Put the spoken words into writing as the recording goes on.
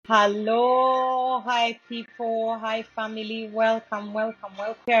Hello, hi people, hi family, welcome, welcome,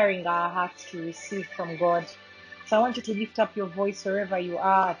 welcome. Preparing our hearts to receive from God. So I want you to lift up your voice wherever you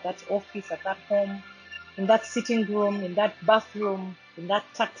are, at that office, at that home, in that sitting room, in that bathroom, in that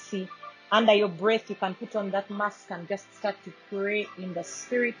taxi. Under your breath, you can put on that mask and just start to pray in the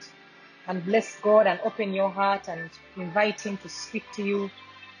spirit and bless God and open your heart and invite Him to speak to you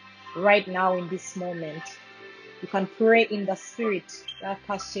right now in this moment. You can pray in the spirit.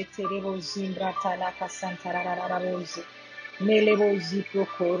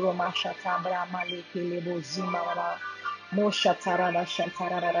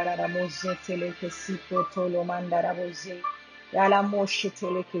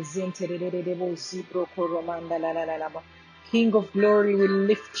 King of glory, we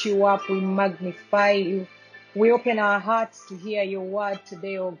lift you up, we magnify you. We open our hearts to hear your word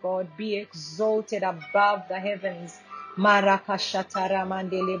today, O God. Be exalted above the heavens.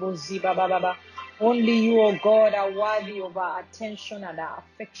 Only you, O God, are worthy of our attention and our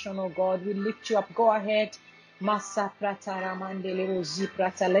affection, O God. We lift you up. Go ahead. Let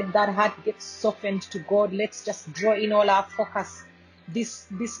that heart get softened to God. Let's just draw in all our focus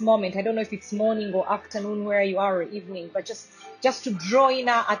this moment. I don't know if it's morning or afternoon where you are, or evening, but just to draw in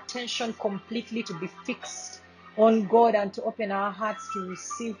our attention completely, to be fixed on God and to open our hearts to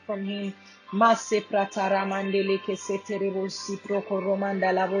receive from Him. Mase pratara mandele keseterebo siproko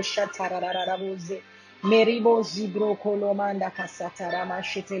romanda lavo shatarararaboze. Meribo zibro kolomanda kasatara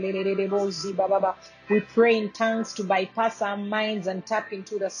mashetelelelebo zibababa. We pray in tongues to bypass our minds and tap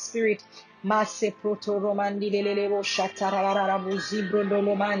into the spirit. Mase proto romandi lelelebo shatarararabo zibro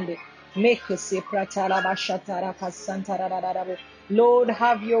dolomande. Make se pratara bashatara kasantarararabo. Lord,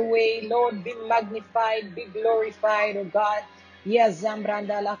 have your way. Lord, be magnified, be glorified, oh God. Yes,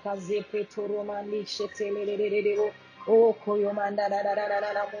 Zambranda la kaze pretoromani shetelelelelebo. Oh, koyomanda da da da da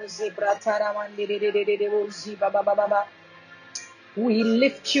da da moze bratara mandi de de de de de mozi ba ba ba ba ba. We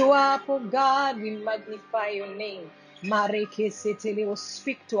lift you up, oh God. We magnify your name. Mareke setelebo.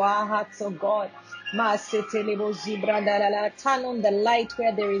 Speak to our hearts, oh God. Ma setelebo zibranda la la. Turn on the light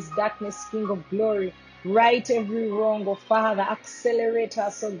where there is darkness, King of glory. Right every wrong, oh Father. Accelerate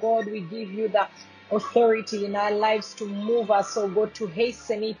us, oh God. We give you the authority in our lives to move us, oh God, to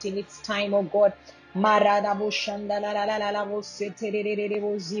hasten it in its time, oh God. Marada boshanda la la la la la bo sete de de de de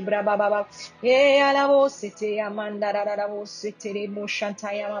bo zibra ba ba ba ala bo sete amanda la la la bo sete de mo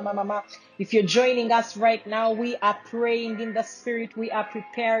shanta ya mama mama. If you're joining us right now, we are praying in the spirit. We are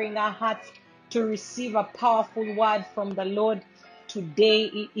preparing our hearts to receive a powerful word from the Lord. Today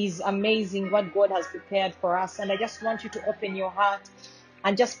it is amazing what God has prepared for us, and I just want you to open your heart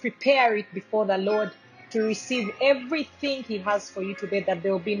and just prepare it before the Lord to receive everything He has for you today, that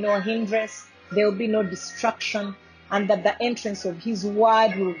there will be no hindrance, there will be no distraction, and that the entrance of His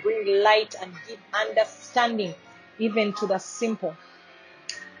word will bring light and give understanding even to the simple.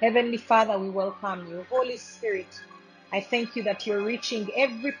 Heavenly Father, we welcome you. Holy Spirit, I thank you that you're reaching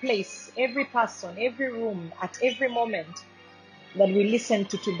every place, every person, every room, at every moment that we listen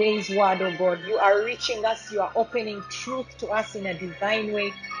to today's word, oh God. You are reaching us, you are opening truth to us in a divine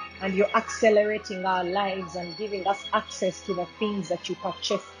way, and you're accelerating our lives and giving us access to the things that you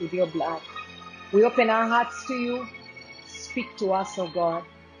purchased with your blood. We open our hearts to you. Speak to us, oh God.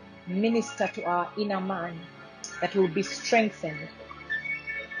 Minister to our inner man, that we will be strengthened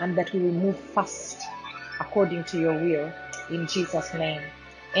and that we will move fast according to your will. In Jesus' name.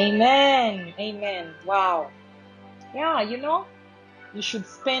 Amen. Amen. Wow. Yeah, you should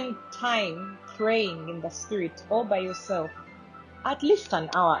spend time praying in the spirit all by yourself, at least an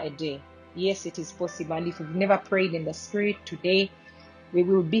hour a day. Yes, it is possible. And if you've never prayed in the spirit, today we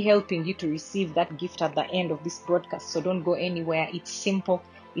will be helping you to receive that gift at the end of this broadcast. So don't go anywhere. It's simple.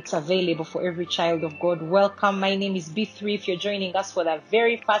 It's available for every child of God. Welcome. My name is Bee3. If you're joining us for the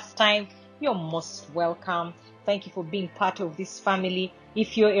very first time, you're most welcome. Thank you for being part of this family.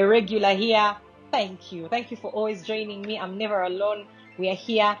 If you're a regular here, thank you. Thank you for always joining me. I'm never alone. We are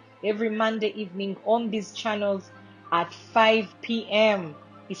here every Monday evening on these channels at 5 p.m.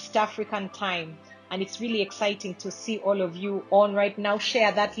 East African time. And it's really exciting to see all of you on right now.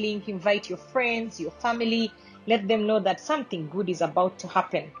 Share that link, invite your friends, your family, let them know that something good is about to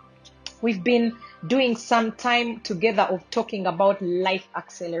happen. We've been doing some time together of talking about life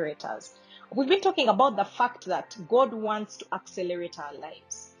accelerators. We've been talking about the fact that God wants to accelerate our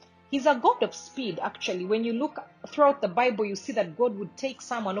lives. He's a God of speed, actually. When you look throughout the Bible, you see that God would take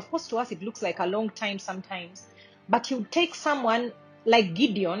someone. Of course, to us, it looks like a long time sometimes. But He would take someone like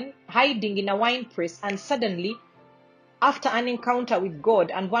Gideon hiding in a wine press, and suddenly, after an encounter with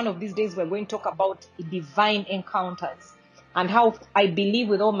God, and one of these days we're going to talk about divine encounters, and how I believe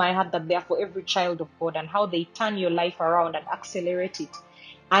with all my heart that they are for every child of God, and how they turn your life around and accelerate it.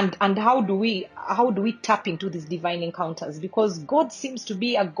 And how do we tap into these divine encounters? Because God seems to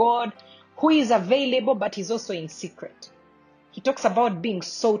be a God who is available, but he's also in secret. He talks about being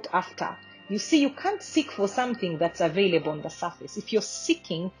sought after. You see, you can't seek for something that's available on the surface. If you're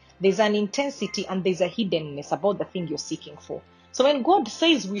seeking, there's an intensity and there's a hiddenness about the thing you're seeking for. So when God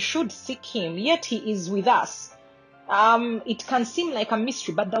says we should seek him, yet he is with us, it can seem like a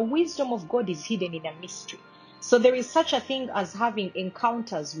mystery, but the wisdom of God is hidden in a mystery. So there is such a thing as having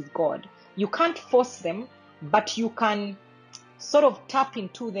encounters with God. You can't force them, but you can sort of tap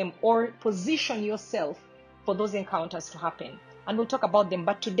into them or position yourself for those encounters to happen. And we'll talk about them.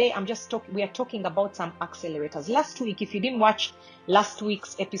 But today we are talking about some accelerators. Last week, if you didn't watch last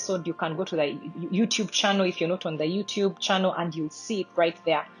week's episode, you can go to the YouTube channel if you're not on the YouTube channel, and you'll see it right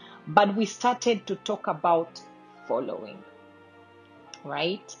there. But we started to talk about following,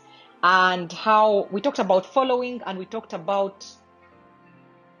 right? And how we talked about following, and we talked about,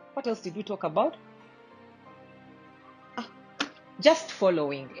 what else did we talk about? Just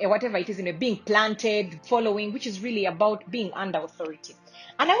following, whatever it is, being planted, following, which is really about being under authority.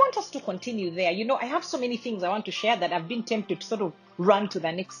 And I want us to continue there. I have so many things I want to share that I've been tempted to sort of run to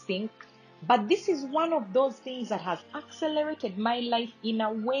the next thing. But this is one of those things that has accelerated my life in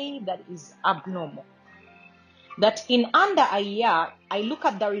a way that is abnormal. That in under a year, I look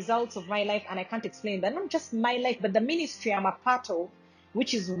at the results of my life and I can't explain that. Not just my life, but the ministry I'm a part of,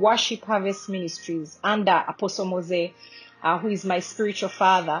 which is Worship Harvest Ministries under Apostle Mose, who is my spiritual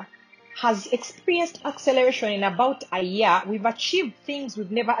father, has experienced acceleration in about a year. We've achieved things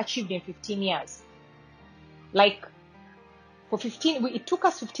we've never achieved in 15 years. Like, it took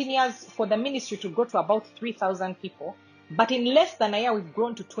us 15 years for the ministry to go to about 3,000 people, but in less than a year, we've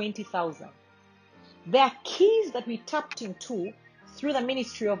grown to 20,000. There are keys that we tapped into through the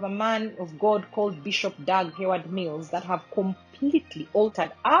ministry of a man of God called Bishop Doug Hayward Mills that have completely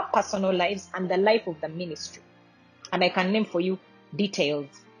altered our personal lives and the life of the ministry. And I can name for you details,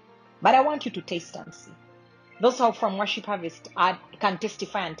 but I want you to taste and see. Those who are from Worship Harvest can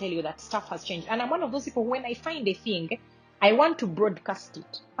testify and tell you that stuff has changed. And I'm one of those people, when I find a thing, I want to broadcast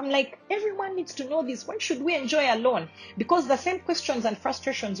it. I'm like, everyone needs to know this. Why should we enjoy alone? Because the same questions and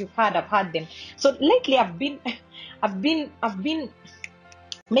frustrations you've had, I've had them. So lately I've been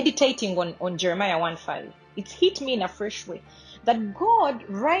meditating on Jeremiah 1:5. It's hit me in a fresh way that God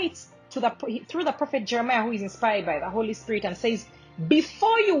writes through the prophet Jeremiah, who is inspired by the Holy Spirit, and says,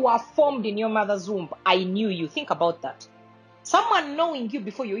 before you were formed in your mother's womb, I knew you. Think about that. Someone knowing you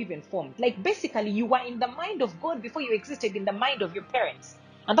before you even formed. Like, basically, you were in the mind of God before you existed in the mind of your parents.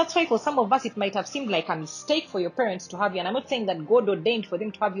 And that's why for some of us, it might have seemed like a mistake for your parents to have you. And I'm not saying that God ordained for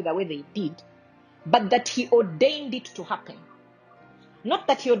them to have you the way they did, but that he ordained it to happen. Not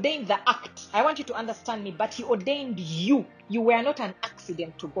that he ordained the act. I want you to understand me, but he ordained you. You were not an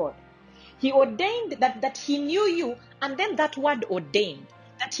accident to God. He ordained that he knew you, and then that word ordained,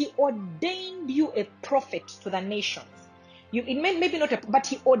 that he ordained you a prophet to the nations. It may maybe not, but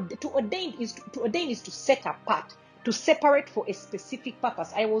to ordain is to set apart, to separate for a specific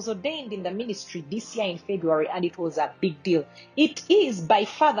purpose. I was ordained in the ministry this year in February, and it was a big deal. It is by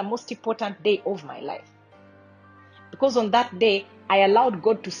far the most important day of my life. Because on that day, I allowed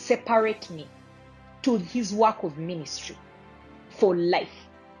God to separate me to his work of ministry for life.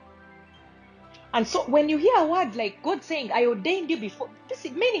 And so when you hear a word like God saying, I ordained you before, this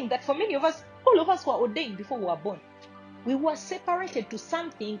is meaning that for many of us, all of us were ordained before we were born. We were separated to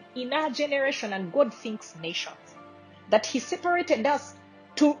something in our generation, and God thinks nations. That he separated us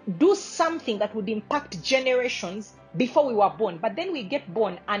to do something that would impact generations before we were born. But then we get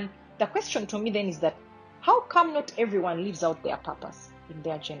born, and the question to me then is that, how come not everyone lives out their purpose in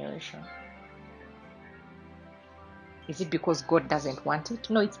their generation? Is it because God doesn't want it?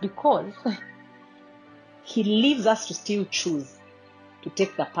 No, it's because he leaves us to still choose to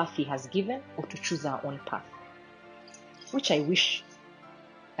take the path he has given or to choose our own path. Which I wish.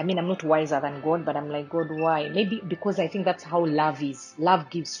 I'm not wiser than God, but I'm like, God, why? Maybe because I think that's how love is.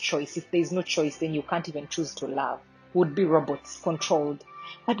 Love gives choice. If there's no choice, then you can't even choose to love. Would be robots, controlled.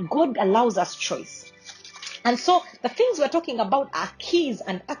 But God allows us choice. And so the things we're talking about are keys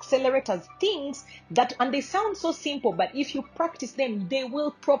and accelerators, things that, and they sound so simple, but if you practice them, they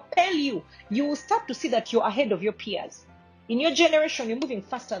will propel you. You will start to see that you're ahead of your peers. In your generation, you're moving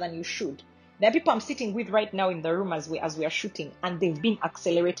faster than you should. There are people I'm sitting with right now in the room as we are shooting, and they've been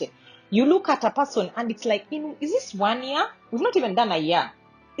accelerated. You look at a person and it's like, is this 1 year? We've not even done a year.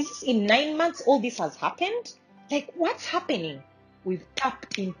 Is this in 9 months all this has happened? Like, what's happening? We've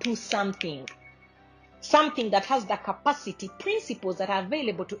tapped into something. something that has the capacity, principles that are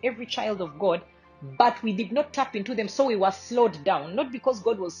available to every child of God, but we did not tap into them, so we were slowed down. Not because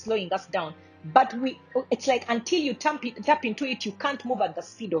God was slowing us down, but it's like until you tap into it, you can't move at the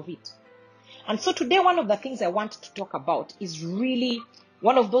speed of it. And so today, one of the things I want to talk about is really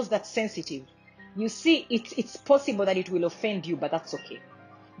one of those that's sensitive. You see, it's possible that it will offend you, but that's okay.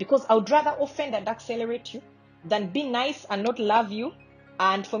 Because I would rather offend and accelerate you than be nice and not love you.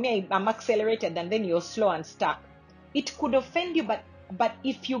 And for me, I'm accelerated and then you're slow and stuck. It could offend you, but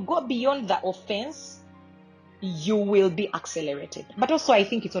if you go beyond the offense, you will be accelerated. But also, I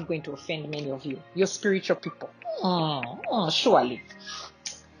think it's not going to offend many of you. You're spiritual people. Surely.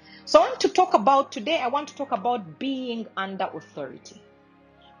 So I want to talk about being under authority.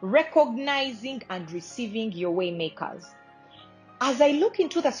 Recognizing and receiving your way makers. As I look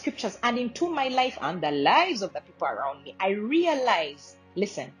into the scriptures and into my life and the lives of the people around me, I realize,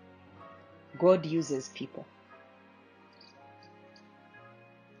 listen, God uses people.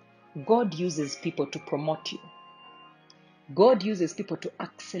 God uses people to promote you. God uses people to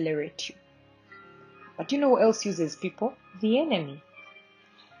accelerate you. But you know who else uses people? The enemy.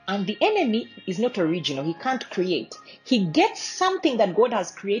 And the enemy is not original. He can't create. He gets something that God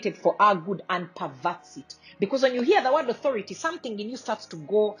has created for our good and perverts it. Because when you hear the word authority, something in you starts to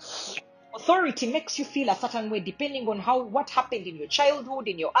go. Authority makes you feel a certain way depending on what happened in your childhood,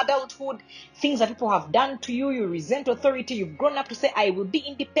 in your adulthood, things that people have done to you. You resent authority. You've grown up to say, I will be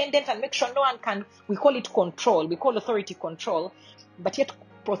independent and make sure no one can. We call it control. We call authority control. But yet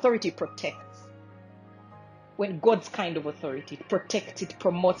authority protects. When God's kind of authority, it protects, it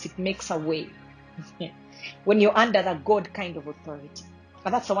promotes, it makes a way. When you're under the God kind of authority.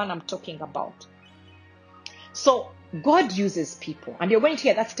 And that's the one I'm talking about. So God uses people. And you're going to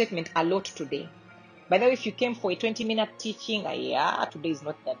hear that statement a lot today. By the way, if you came for a 20-minute teaching, today is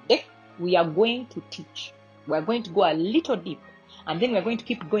not that day. We are going to teach. We're going to go a little deep. And then we're going to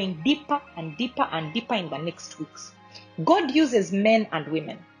keep going deeper and deeper and deeper in the next weeks. God uses men and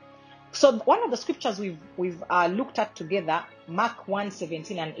women. So one of the scriptures we've looked at together, Mark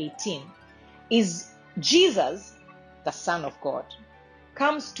 1:17 and 18, is Jesus, the Son of God,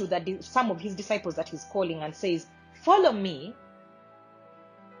 comes to some of his disciples that he's calling and says, follow me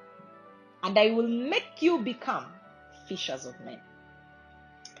and I will make you become fishers of men.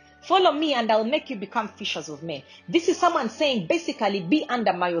 Follow me and I'll make you become fishers of men. This is someone saying, basically, be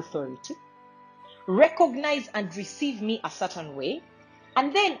under my authority, recognize and receive me a certain way,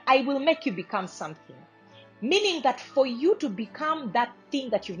 and then I will make you become something. Meaning that for you to become that thing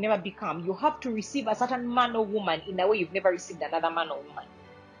that you've never become, you have to receive a certain man or woman in a way you've never received another man or woman.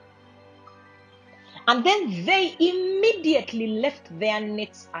 And then they immediately left their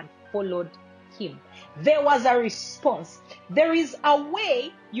nets and followed him. There was a response. There is a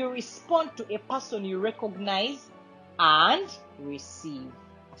way you respond to a person you recognize and receive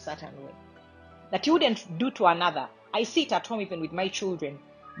a certain way that you wouldn't do to another. I see it at home even with my children.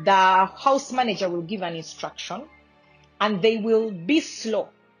 The house manager will give an instruction and they will be slow.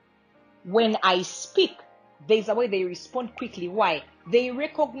 When I speak, there's a way they respond quickly. Why? They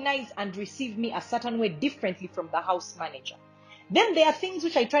recognize and receive me a certain way differently from the house manager. Then there are things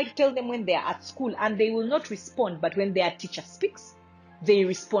which I try to tell them when they are at school and they will not respond, but when their teacher speaks, they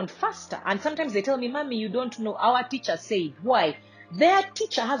respond faster. And sometimes they tell me, Mommy, you don't know, our teacher said. Why? Their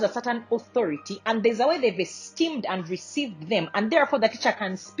teacher has a certain authority and there's a way they've esteemed and received them, and therefore the teacher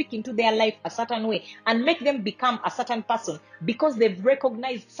can speak into their life a certain way and make them become a certain person because they've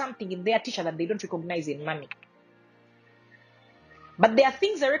recognized something in their teacher that they don't recognize in Mommy. But there are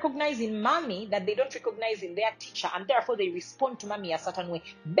things they recognize in Mommy that they don't recognize in their teacher, and therefore they respond to Mommy a certain way.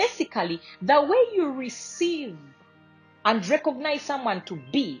 Basically, the way you receive and recognize someone to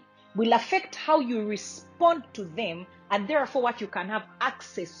be will affect how you respond to them and therefore what you can have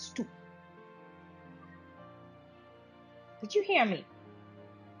access to. Did you hear me?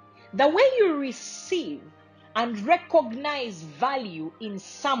 The way you receive and recognize value in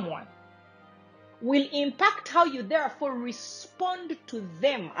someone will impact how you therefore respond to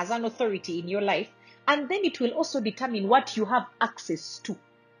them as an authority in your life, and then it will also determine what you have access to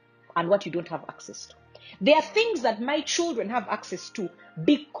and what you don't have access to. There are things that my children have access to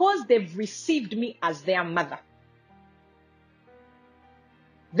because they've received me as their mother.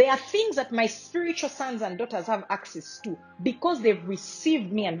 There are things that my spiritual sons and daughters have access to because they've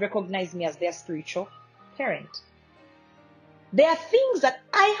received me and recognized me as their spiritual parent. There are things that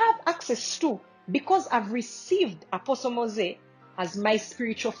I have access to because I've received Apostle Mose as my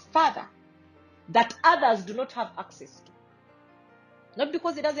spiritual father that others do not have access to. Not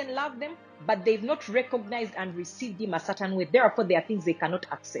because he doesn't love them, but they've not recognized and received him a certain way. Therefore, there are things they cannot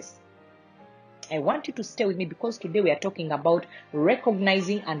access. I want you to stay with me because today we are talking about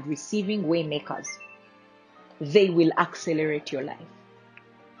recognizing and receiving way makers. They will accelerate your life.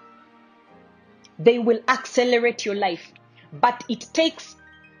 They will accelerate your life. But it takes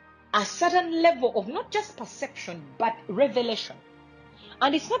a certain level of not just perception, but revelation.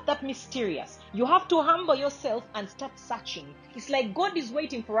 And it's not that mysterious. You have to humble yourself and start searching. It's like God is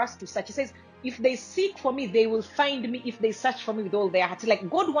waiting for us to search. He says, if they seek for me, they will find me if they search for me with all their heart. It's like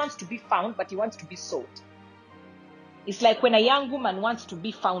God wants to be found, but he wants to be sought. It's like when a young woman wants to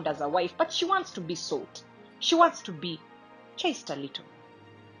be found as a wife, but she wants to be sought. She wants to be chased a little.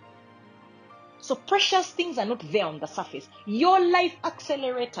 So precious things are not there on the surface. Your life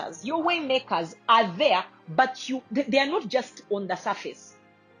accelerators, your way makers are there, but they are not just on the surface.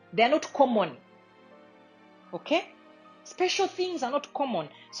 They are not common. Okay? Special things are not common.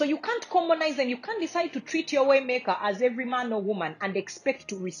 So you can't commonize them. You can't decide to treat your way maker as every man or woman and expect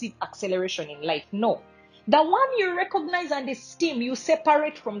to receive acceleration in life. No. The one you recognize and esteem, you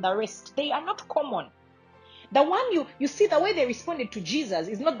separate from the rest. They are not common. The one you see, the way they responded to Jesus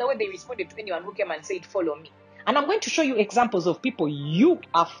is not the way they responded to anyone who came and said, follow me. And I'm going to show you examples of people you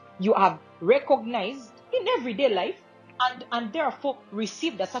have recognized in everyday life and therefore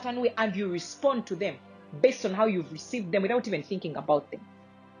received a certain way, and you respond to them based on how you've received them without even thinking about them.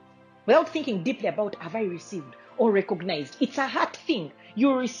 Without thinking deeply about, have I received or recognized? It's a heart thing.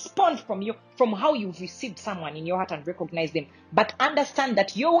 You respond from how you've received someone in your heart and recognize them. But understand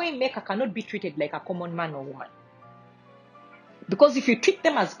that your way maker cannot be treated like a common man or woman. Because if you treat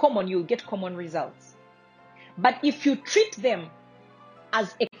them as common, you'll get common results. But if you treat them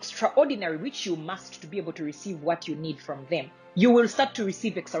as extraordinary, which you must to be able to receive what you need from them, you will start to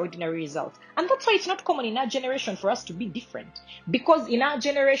receive extraordinary results. And that's why it's not common in our generation for us to be different. Because in our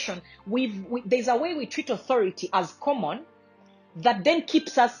generation, there's a way we treat authority as common that then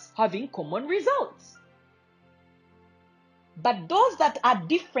keeps us having common results. But those that are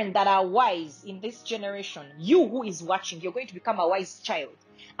different, that are wise in this generation, you who is watching, you're going to become a wise child.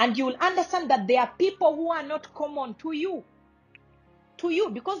 And you will understand that there are people who are not common to you. To you,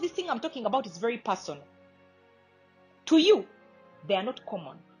 because this thing I'm talking about is very personal. To you, they are not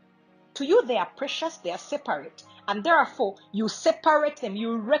common. To you, they are precious, they are separate. And therefore, you separate them,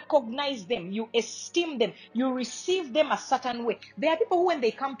 you recognize them, you esteem them, you receive them a certain way. There are people who, when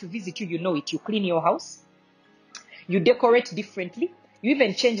they come to visit you, you know it. You clean your house, you decorate differently, you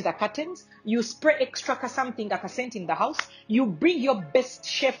even change the curtains, you spray extra something like a scent in the house, you bring your best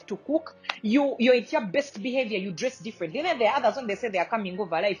chef to cook, you're with your best behavior, you dress differently. Then there are others when they say they are coming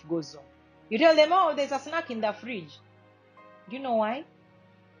over, life goes on. You tell them, oh, there's a snack in the fridge. Do you know why?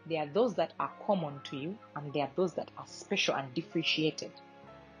 There are those that are common to you, and there are those that are special and differentiated.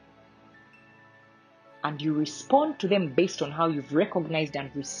 And you respond to them based on how you've recognized and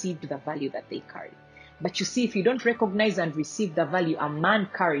received the value that they carry. But you see, if you don't recognize and receive the value a man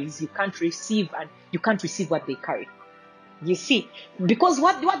carries, you can't receive what they carry. You see, because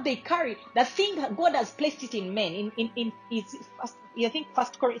what they carry, the thing that God has placed it in men, I think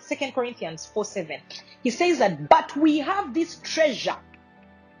 2 Corinthians 4:7, he says that, but we have this treasure,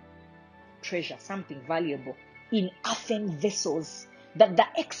 something valuable, in earthen vessels, that the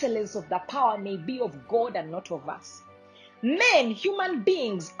excellence of the power may be of God and not of us. Men, human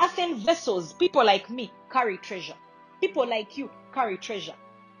beings, earthen vessels, people like me carry treasure. People like you carry treasure.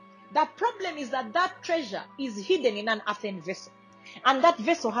 The problem is that treasure is hidden in an earthen vessel. And that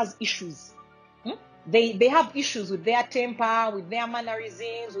vessel has issues. They have issues with their temper, with their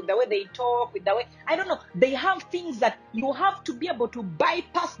mannerisms, with the way they talk, with the way, I don't know. They have things that you have to be able to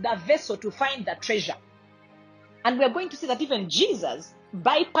bypass the vessel to find the treasure. And we're going to see that even Jesus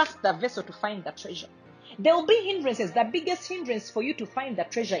bypassed the vessel to find the treasure. There will be hindrances. The biggest hindrance for you to find the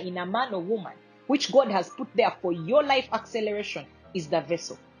treasure in a man or woman, which God has put there for your life acceleration, is the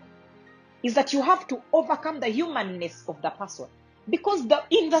vessel. Is that you have to overcome the humanness of the person. Because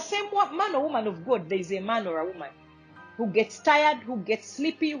in the same man or woman of God, there is a man or a woman who gets tired, who gets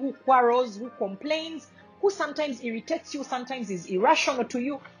sleepy, who quarrels, who complains, who sometimes irritates you, sometimes is irrational to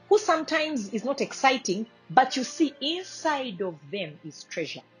you, who sometimes is not exciting, but you see inside of them is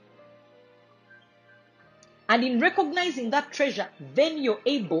treasure. And in recognizing that treasure, then you're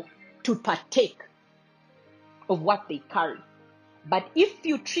able to partake of what they carry. But if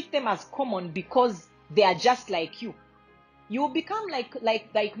you treat them as common because they are just like you, you will become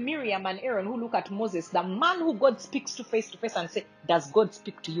like Miriam and Aaron, who look at Moses, the man who God speaks to face and say, does God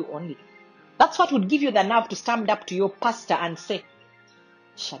speak to you only? That's what would give you the nerve to stand up to your pastor and say,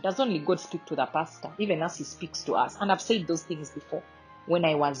 does only God speak to the pastor, even as he speaks to us? And I've said those things before when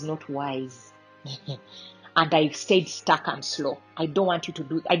I was not wise. and I stayed stuck and slow. I don't want you to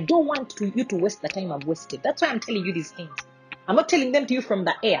do. I don't want you to waste the time I've wasted. That's why I'm telling you these things. I'm not telling them to you from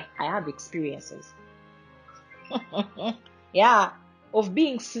the air. I have experiences. Yeah, of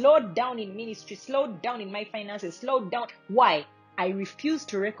being slowed down in ministry, slowed down in my finances, slowed down. Why? I refused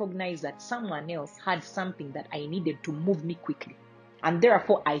to recognize that someone else had something that I needed to move me quickly. And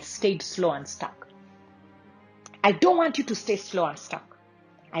therefore, I stayed slow and stuck. I don't want you to stay slow and stuck.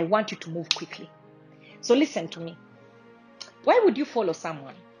 I want you to move quickly. So listen to me. Why would you follow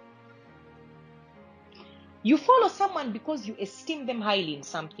someone? You follow someone because you esteem them highly in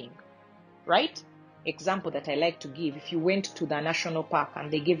something, right? Example that I like to give, if you went to the national park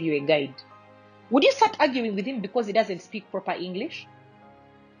and they gave you a guide, would you start arguing with him because he doesn't speak proper English?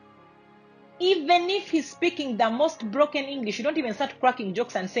 Even if he's speaking the most broken English, you don't even start cracking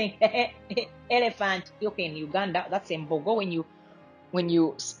jokes and saying, elephant. Okay, in Uganda, that's embogo. When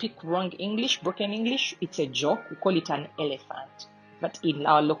you speak wrong English, broken English, it's a joke. We call it an elephant. But in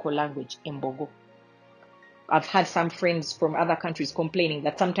our local language, embogo. I've had some friends from other countries complaining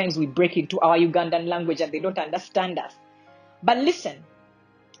that sometimes we break into our Ugandan language and they don't understand us. But listen,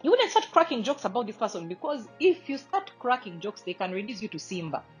 you wouldn't start cracking jokes about this person, because if you start cracking jokes, they can reduce you to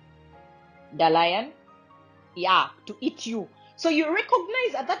Simba, the lion, to eat you. So you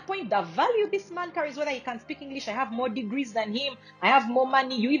recognize at that point the value this man carries, whether he can speak English. I have more degrees than him. I have more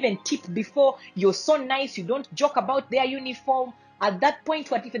money. You even tip before. You're so nice. You don't joke about their uniform. At that point,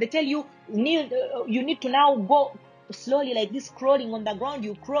 what if they tell you, Neil, you need to now go slowly like this, crawling on the ground,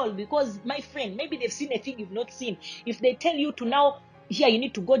 you crawl, because my friend, maybe they've seen a thing you've not seen. If they tell you to now, here you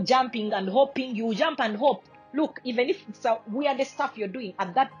need to go jumping and hopping, you jump and hop. Look, even if it's a weird stuff you're doing,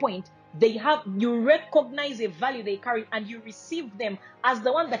 at that point, you recognize a value they carry and you receive them as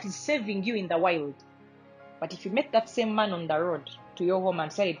the one that is saving you in the wild. But if you met that same man on the road to your home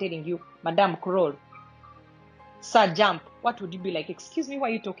and started telling you, Madam, crawl, sir, jump, what would you be like? Excuse me, who are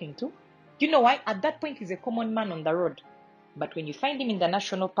you talking to? Do you know why? At that point, he's a common man on the road. But when you find him in the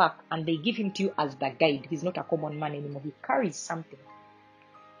national park and they give him to you as the guide, he's not a common man anymore. He carries something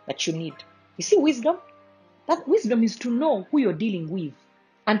that you need. You see wisdom? That wisdom is to know who you're dealing with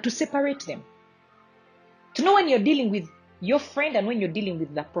and to separate them. To know when you're dealing with your friend and when you're dealing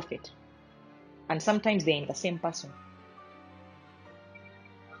with the prophet. And sometimes they're in the same person.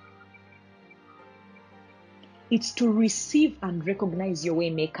 It's to receive and recognize your way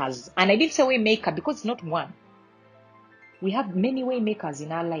makers. And I didn't say way maker because it's not one. We have many way makers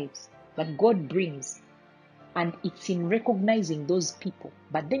in our lives that God brings. And it's in recognizing those people.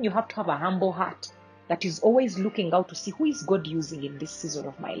 But then you have to have a humble heart that is always looking out to see, who is God using in this season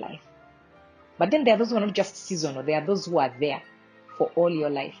of my life? But then there are those who are not just seasonal. There are those who are there for all your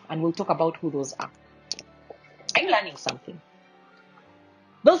life. And we'll talk about who those are. Are you learning something?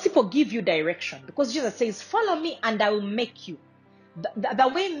 Those people give you direction, because Jesus says, follow me and I will make you.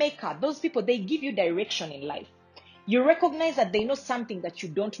 The way maker, those people, they give you direction in life. You recognize that they know something that you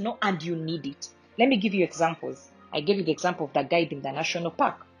don't know and you need it. Let me give you examples. I gave you the example of the guide in the national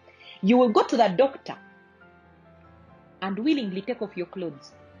park. You will go to the doctor and willingly take off your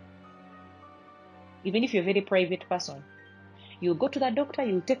clothes. Even if you're a very private person. You'll go to the doctor,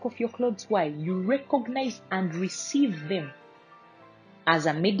 you'll take off your clothes. Why? You recognize and receive them as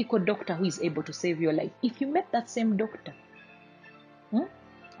a medical doctor who is able to save your life. If you met that same doctor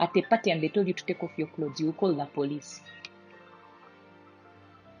at a party and they told you to take off your clothes, you will call the police.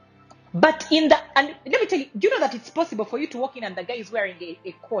 But and let me tell you, do you know that it's possible for you to walk in and the guy is wearing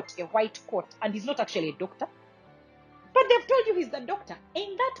a coat, a white coat, and he's not actually a doctor? But they've told you he's the doctor.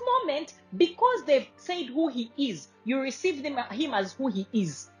 In that moment, because they've said who he is, you receive him as who he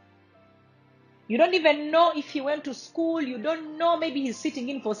is. You don't even know if he went to school. You don't know, maybe he's sitting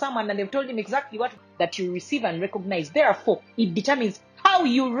in for someone and they've told him exactly what that you receive and recognize. Therefore, it determines how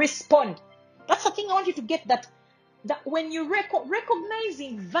you respond. That's the thing I want you to get, that when you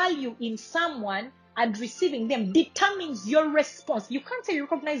recognizing value in someone and receiving them determines your response. You can't say you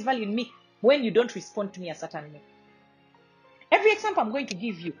recognize value in me when you don't respond to me a certain way. Every example I'm going to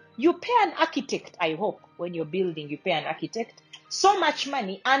give you, you pay an architect, I hope, when you're building, you pay an architect so much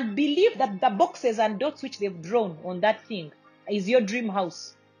money and believe that the boxes and dots which they've drawn on that thing is your dream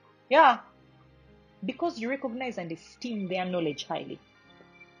house. Yeah. Because you recognize and esteem their knowledge highly.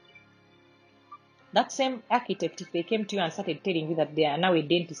 That same architect, if they came to you and started telling you that they are now a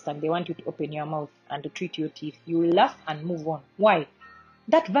dentist and they want you to open your mouth and to treat your teeth, you will laugh and move on. Why?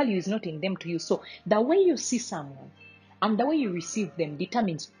 That value is not in them to you. So the way you see someone and the way you receive them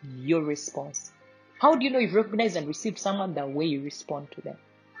determines your response. How do you know you've recognized and received someone? The way you respond to them.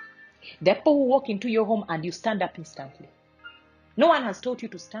 The people who walk into your home and you stand up instantly. No one has taught you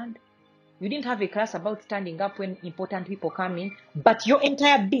to stand. You didn't have a class about standing up when important people come in, but your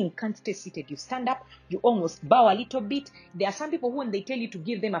entire being can't stay seated. You stand up, you almost bow a little bit. There are some people who, when they tell you to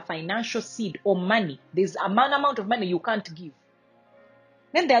give them a financial seed or money, there's an amount of money you can't give.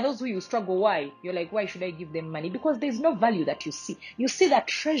 Then there are those who you struggle. Why? You're like, why should I give them money? Because there's no value that you see. You see that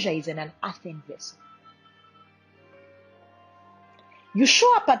treasure is in an earthen vessel. You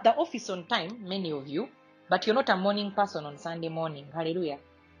show up at the office on time, many of you, but you're not a morning person on Sunday morning. Hallelujah.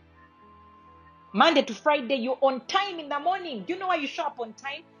 Monday to Friday, you're on time in the morning. Do you know why you show up on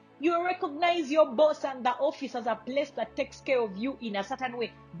time? You recognize your boss and the office as a place that takes care of you in a certain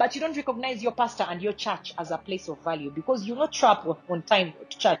way, but you don't recognize your pastor and your church as a place of value because you're not show up on time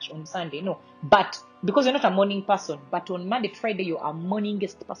to church on Sunday. No, but because you're not a morning person, but on Monday to Friday, you're a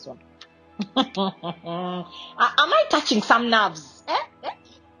morningest person. Am I touching some nerves?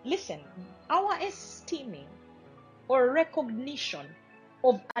 Listen, our esteeming or recognition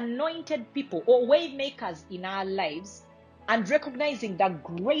of anointed people or way makers in our lives and recognizing the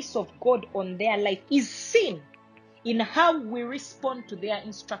grace of God on their life is seen in how we respond to their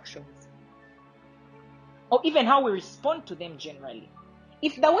instructions or even how we respond to them generally.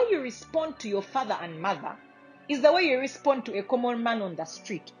 If the way you respond to your father and mother is the way you respond to a common man on the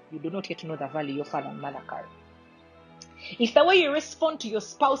street, you do not yet know the value your father and mother carry. If the way you respond to your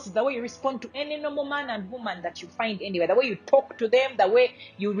spouse is the way you respond to any normal man and woman that you find anywhere, the way you talk to them, the way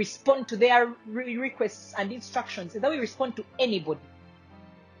you respond to their requests and instructions, the way you respond to anybody,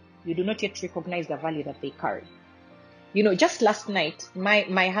 you do not yet recognize the value that they carry. You know, just last night,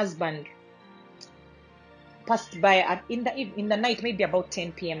 my husband passed by in the night, maybe about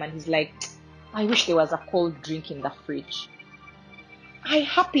 10 p.m. and he's like, I wish there was a cold drink in the fridge.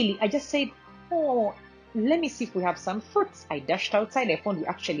 I just said, oh, let me see if we have some fruits. I dashed outside. I found we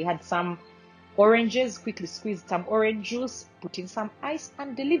actually had some oranges. Quickly squeezed some orange juice, put in some ice,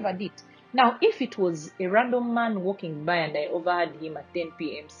 and delivered it. Now, if it was a random man walking by and I overheard him at 10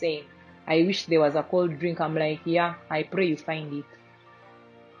 p.m. saying, I wish there was a cold drink, I'm like, yeah, I pray you find it.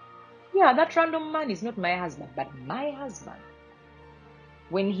 Yeah, that random man is not my husband, but my husband.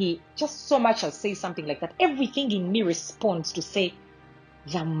 When he just so much as says something like that, everything in me responds to say,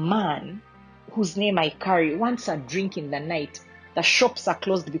 the man whose name I carry wants a drink in the night. The shops are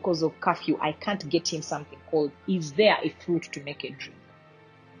closed because of curfew. I can't get him something cold. Is there a fruit to make a drink?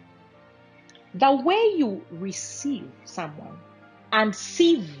 The way you receive someone and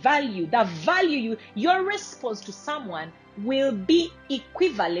see value, your response to someone will be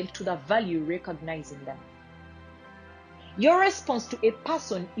equivalent to the value you recognize in them. Your response to a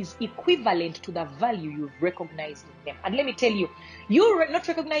person is equivalent to the value you've recognized in them. And let me tell you, you're not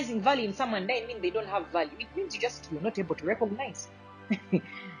recognizing value in someone doesn't mean they don't have value. It means you're not able to recognize.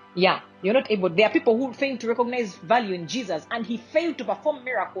 Yeah, you're not able. There are people who fail to recognize value in Jesus, and he failed to perform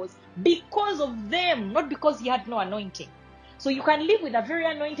miracles because of them, not because he had no anointing. So you can live with a very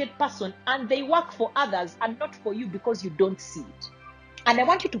anointed person and they work for others and not for you because you don't see it. And I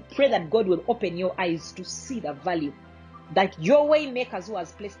want you to pray that God will open your eyes to see the value that your way makers who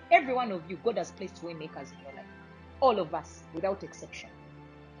has placed, every one of you, God has placed way makers in your life. All of us, without exception.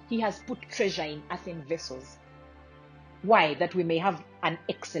 He has put treasure in earthen vessels. Why? That we may have an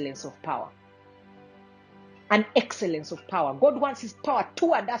excellence of power. An excellence of power. God wants his power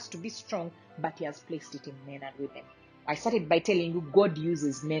toward us to be strong, but he has placed it in men and women. I started by telling you God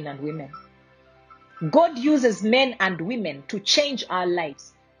uses men and women. God uses men and women to change our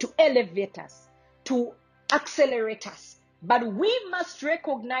lives, to elevate us, to accelerate us. But we must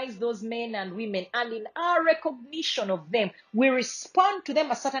recognize those men and women, and in our recognition of them, we respond to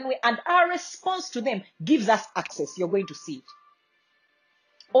them a certain way, and our response to them gives us access. You're going to see it.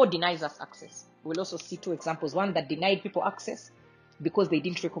 Or denies us access. We'll also see two examples. One that denied people access because they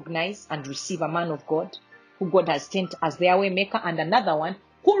didn't recognize and receive a man of God who God has sent as their way maker, and another one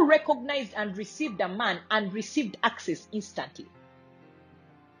who recognized and received a man and received access instantly.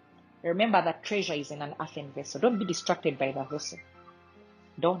 Remember that treasure is in an earthen vessel. Don't be distracted by the vessel.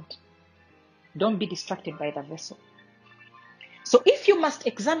 Don't be distracted by the vessel. So if you must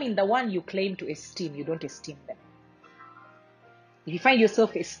examine the one you claim to esteem, you don't esteem them. If you find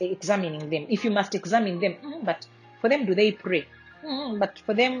yourself examining them, if you must examine them, but for them, do they pray? But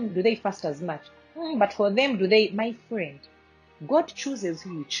for them, do they fast as much? But for them, do they? My friend, God chooses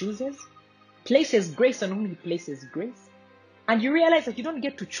who he chooses, places grace on whom he places grace. And you realize that you don't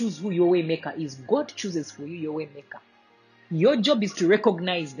get to choose who your way maker is. God chooses for you your way maker. Your job is to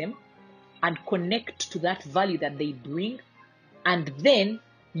recognize them and connect to that value that they bring. And then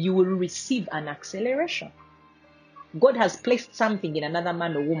you will receive an acceleration. God has placed something in another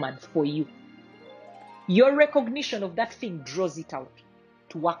man or woman for you. Your recognition of that thing draws it out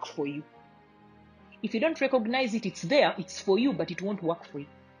to work for you. If you don't recognize it, it's there, it's for you, but it won't work for you.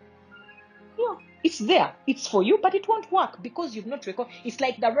 Yeah, it's there, it's for you, but it won't work because you've not recognized. It's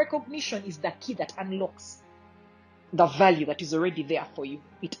like the recognition is the key that unlocks the value that is already there for you.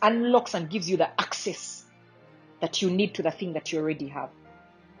 It unlocks and gives you the access that you need to the thing that you already have.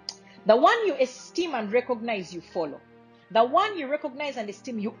 The one you esteem and recognize, you follow. The one you recognize and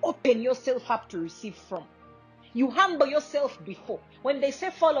esteem, you open yourself up to receive from. You humble yourself before. When they say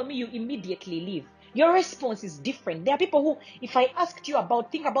follow me, you immediately leave. Your response is different. There are people who, if I asked you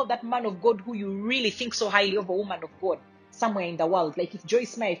think about that man of God who you really think so highly of, a woman of God somewhere in the world, like if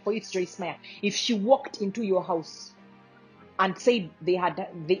Joyce Meyer, for it's Joyce Meyer, if she walked into your house and said they had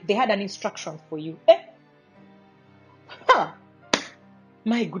an instruction for you,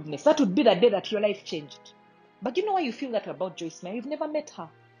 my goodness, that would be the day that your life changed. But you know why you feel that about Joyce Meyer? You've never met her.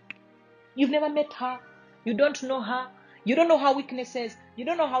 You've never met her. You don't know her. You don't know her weaknesses. You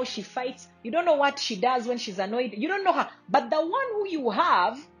don't know how she fights. You don't know what she does when she's annoyed. You don't know her. But the one who you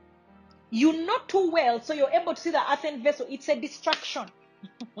have, you know too well, so you're able to see the earthen vessel. It's a distraction.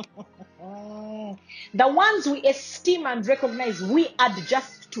 The ones we esteem and recognize, we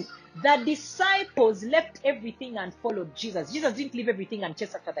adjust to. The disciples left everything and followed Jesus. Jesus didn't leave everything and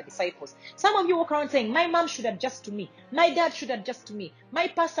chase after the disciples. Some of you walk around saying, my mom should adjust to me. My dad should adjust to me. My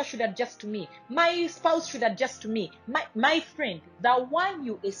pastor should adjust to me. My spouse should adjust to me. My friend, the one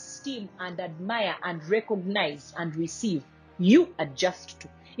you esteem and admire and recognize and receive, you adjust to.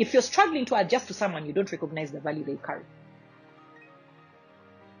 If you're struggling to adjust to someone, you don't recognize the value they carry.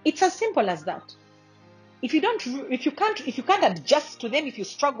 It's as simple as that. If you can't adjust to them, if you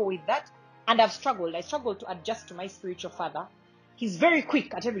struggle with that, and I struggled to adjust to my spiritual father. He's very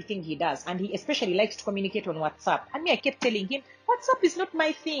quick at everything he does, and he especially likes to communicate on WhatsApp. And I kept telling him, WhatsApp is not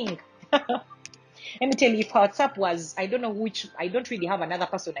my thing. Let me tell you, if WhatsApp was, I don't really have another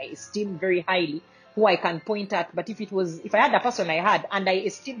person I esteem very highly who I can point at, but if I had a person I had and I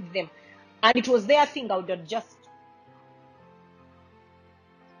esteemed them and it was their thing, I would adjust.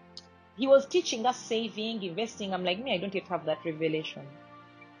 He was teaching us saving, investing. I'm like, I don't yet have that revelation.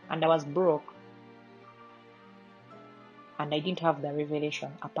 And I was broke. And I didn't have the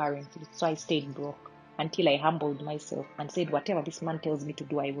revelation, apparently. So I stayed broke until I humbled myself and said, whatever this man tells me to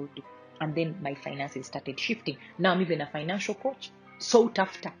do, I will do. And then my finances started shifting. Now I'm even a financial coach. Sought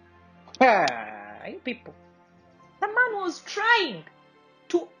after. You people. The man was trying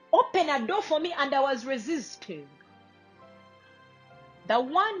to open a door for me and I was resisting. The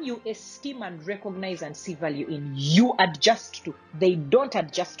one you esteem and recognize and see value in, you adjust to. They don't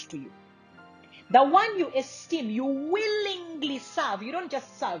adjust to you. The one you esteem, you willingly serve. You don't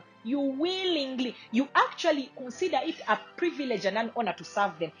just serve. You actually consider it a privilege and an honor to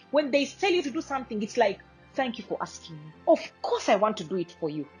serve them. When they tell you to do something, it's like, thank you for asking me. Of course I want to do it for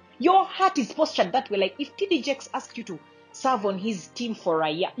you. Your heart is postured that way. Like if TD Jakes asked you to serve on his team for a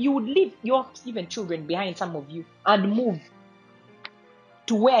year, you would leave your even children behind, some of you, and move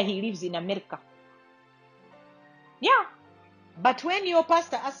to where he lives in America. Yeah. But when your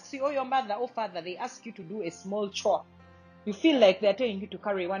pastor asks you, or your mother or father, they ask you to do a small chore, you feel like they're telling you to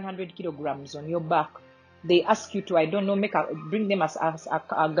carry 100 kilograms on your back. They ask you to, I don't know, bring them as a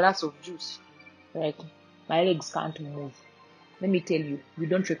glass of juice. Like, my legs can't move. Let me tell you, you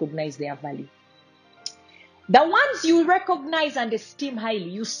don't recognize their value. The ones you recognize and esteem highly,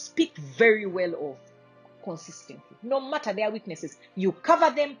 you speak very well of consistently. No matter their weaknesses, you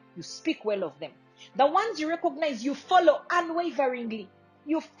cover them, you speak well of them. The ones you recognize, you follow unwaveringly.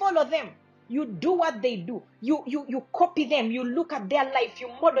 You follow them. You do what they do. You copy them. You look at their life. You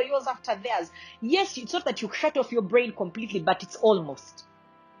model yours after theirs. Yes, it's not that you shut off your brain completely, but it's almost.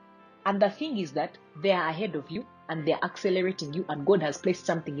 And the thing is that they are ahead of you and they're accelerating you, and God has placed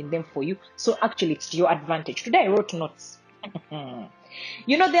something in them for you. So actually, it's to your advantage. Today I wrote notes.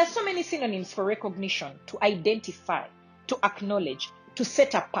 You know, there are so many synonyms for recognition: to identify, to acknowledge, to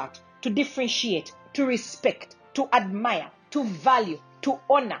set apart, to differentiate, to respect, to admire, to value, to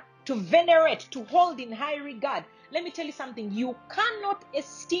honor, to venerate, to hold in high regard. Let me tell you something. You cannot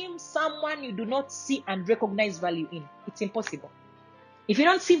esteem someone you do not see and recognize value in. It's impossible. If you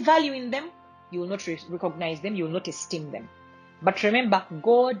don't see value in them, you will not recognize them, you will not esteem them. But remember,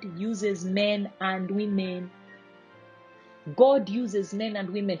 God uses men and women. God uses men and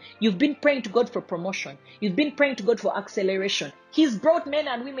women. You've been praying to God for promotion. You've been praying to God for acceleration. He's brought men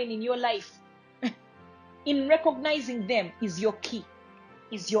and women in your life. In recognizing them is your key,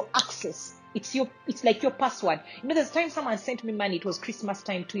 is your access. It's like your password. You know, there's a time someone sent me money. It was Christmas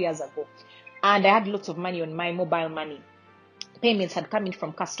time 2 years ago. And I had lots of money on my mobile money. Payments had come in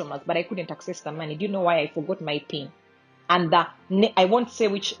from customers, but I couldn't access the money. Do you know why? I forgot my PIN. And I won't say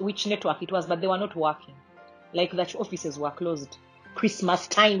which network it was, but they were not working. Like that offices were closed. Christmas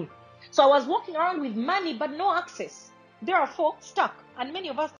time. So I was walking around with money but no access. Therefore, stuck. And many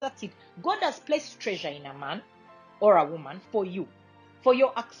of us, that's it. God has placed treasure in a man or a woman for you, for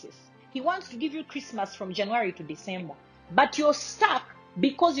your access. He wants to give you Christmas from January to December. But you're stuck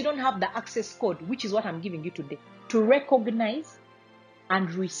because you don't have the access code, which is what I'm giving you today, to recognize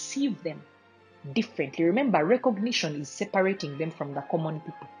and receive them differently. Remember, recognition is separating them from the common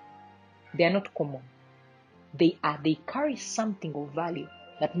people. They are not common. They carry something of value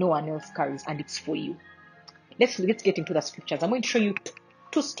that no one else carries, and it's for you. Let's get into the scriptures. I'm going to show you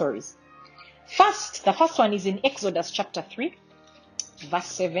two stories. The first one is in Exodus chapter 3, verse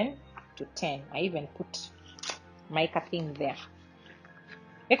 7 to 10. I even put my thing there.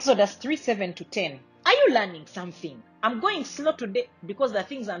 Exodus 3, 7 to 10. Are you learning something? I'm going slow today because the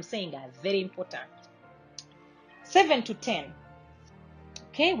things I'm saying are very important. 7 to 10.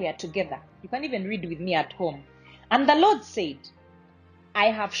 Okay, we are together. You can even read with me at home. And the Lord said, I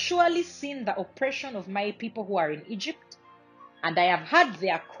have surely seen the oppression of my people who are in Egypt, and I have heard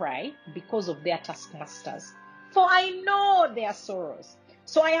their cry because of their taskmasters. For I know their sorrows.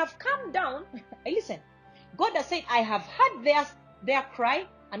 So I have come down. Listen, God has said, I have heard their cry,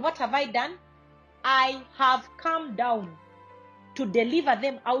 and what have I done? I have come down to deliver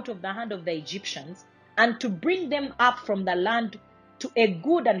them out of the hand of the Egyptians, and to bring them up from the land to a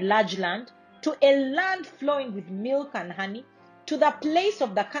good and large land, to a land flowing with milk and honey, to the place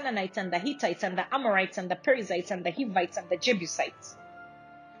of the Canaanites and the Hittites and the Amorites and the Perizzites and the Hivites and the Jebusites.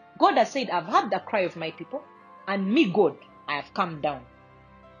 God has said, I've heard the cry of my people, and me, God, I have come down.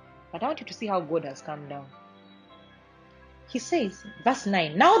 But I want you to see how God has come down. He says, verse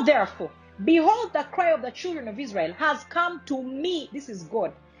 9, now therefore, behold, the cry of the children of Israel has come to me. This is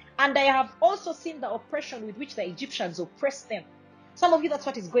God. And I have also seen the oppression with which the Egyptians oppressed them. Some of you, that's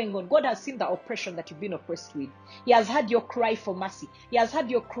what is going on. God has seen the oppression that you've been oppressed with. He has heard your cry for mercy. He has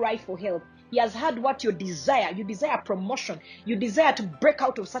heard your cry for help. He has heard what you desire. You desire promotion. You desire to break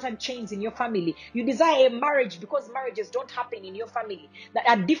out of certain chains in your family. You desire a marriage because marriages don't happen in your family.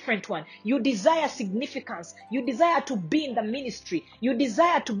 A different one. You desire significance. You desire to be in the ministry. You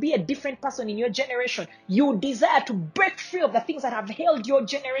desire to be a different person in your generation. You desire to break free of the things that have held your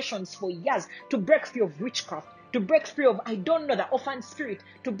generations for years. To break free of witchcraft. To break free of, the orphan spirit,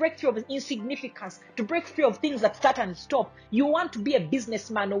 to break free of insignificance, to break free of things that start and stop. You want to be a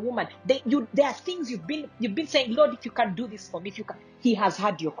businessman or woman. There are things you've been saying, Lord, if you can do this for me, if you can. He has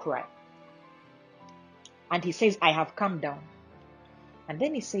heard your cry. And he says, I have come down. And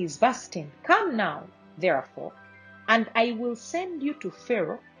then he says, verse 10, come now, therefore, and I will send you to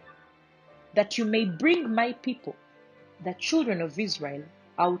Pharaoh, that you may bring my people, the children of Israel,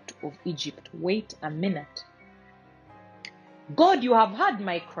 out of Egypt. Wait a minute. God, you have heard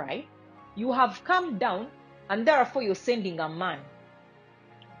my cry, you have come down, and therefore you're sending a man.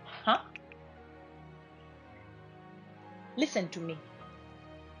 Listen to me.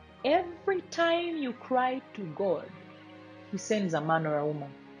 Every time you cry to God, he sends a man or a woman.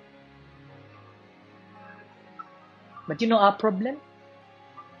 But you know our problem?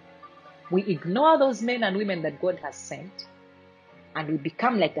 We ignore those men and women that God has sent, and we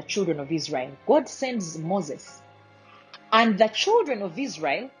become like the children of Israel. God sends Moses. And the children of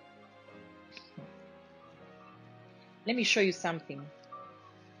Israel, let me show you something.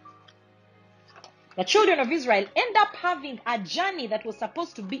 The children of Israel end up having a journey that was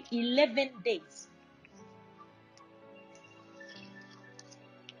supposed to be 11 days.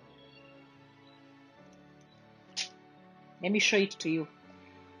 Let me show it to you.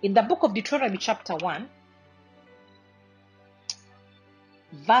 In the book of Deuteronomy chapter 1,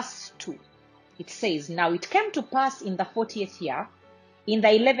 verse 2, it says, now it came to pass in the 40th year, in the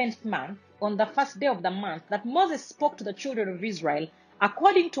 11th month, on the first day of the month, that Moses spoke to the children of Israel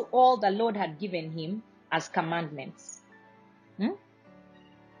according to all the Lord had given him as commandments. No.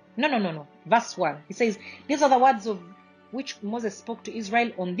 Verse 1. He says, these are the words of which Moses spoke to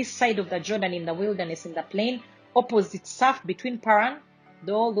Israel on this side of the Jordan, in the wilderness, in the plain, opposite Surf, between Paran,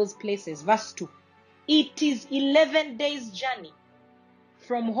 all those places. Verse 2. It is 11 days journey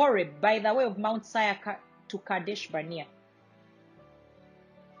from Horeb by the way of Mount Seir to Kadesh Barnea.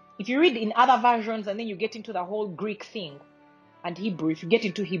 If you read in other versions and then you get into the whole Greek thing and Hebrew, if you get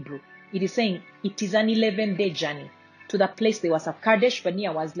into Hebrew, it is saying it is an 11-day journey to the place they was at. Kadesh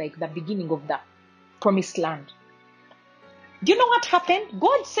Barnea was like the beginning of the promised land. Do you know what happened?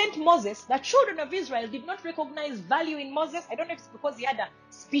 God sent Moses. The children of Israel did not recognize value in Moses. I don't know if it's because he had a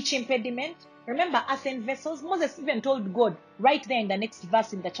speech impediment. Remember, earthen vessels? Moses even told God right there in the next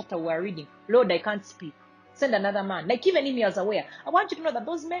verse in the chapter we are reading, Lord, I can't speak. Send another man. Like even if he was aware. I want you to know that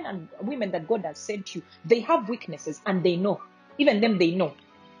those men and women that God has sent you, they have weaknesses and they know. Even them, they know.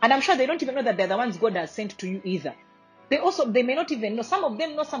 And I'm sure they don't even know that they're the ones God has sent to you either. They may not even know. Some of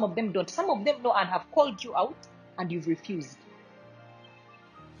them know, some of them don't. Some of them know and have called you out and you've refused.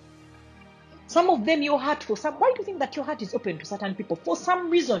 Some of them, your heart for some. Why do you think that your heart is open to certain people? For some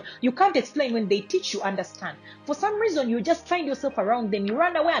reason, you can't explain. When they teach, you understand. For some reason, you just find yourself around them. You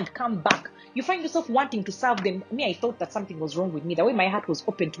run away and come back. You find yourself wanting to serve them. Me, I thought that something was wrong with me. The way my heart was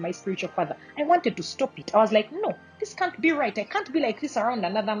open to my spiritual father, I wanted to stop it. I was like, no, this can't be right. I can't be like this around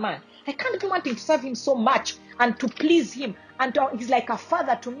another man. I can't be wanting to serve him so much and to please him. And he's like a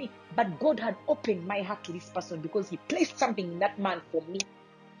father to me. But God had opened my heart to this person because he placed something in that man for me.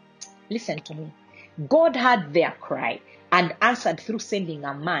 Listen to me. God heard their cry and answered through sending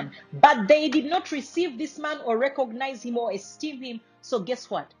a man, but they did not receive this man or recognize him or esteem him. So guess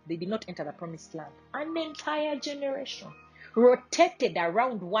what? They did not enter the promised land. An entire generation rotated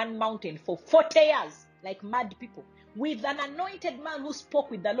around one mountain for 40 years like mad people with an anointed man who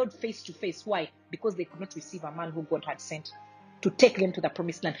spoke with the Lord face to face. Why? Because they could not receive a man who God had sent to take them to the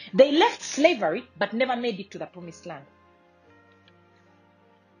promised land. They left slavery but never made it to the promised land.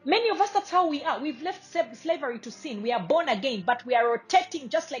 Many of us, that's how we are. We've left slavery to sin. We are born again, but we are rotating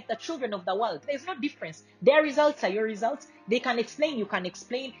just like the children of the world. There's no difference. Their results are your results. They can explain, you can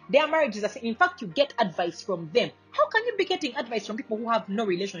explain. Their marriage is the same. In fact, you get advice from them. How can you be getting advice from people who have no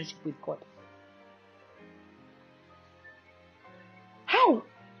relationship with God? How?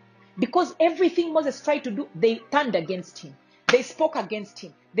 Because everything Moses tried to do, they turned against him. They spoke against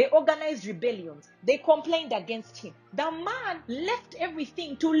him. They organized rebellions. They complained against him. The man left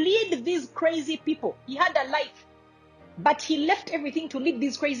everything to lead these crazy people. He had a life, but he left everything to lead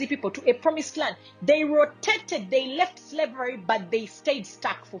these crazy people to a promised land. They rotated. They left slavery, but they stayed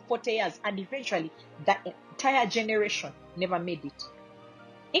stuck for 40 years. And eventually, the entire generation never made it,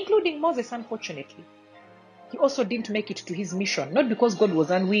 including Moses, unfortunately. He also didn't make it to his mission, not because God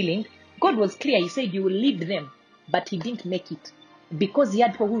was unwilling. God was clear. He said, you will lead them. But he didn't make it because he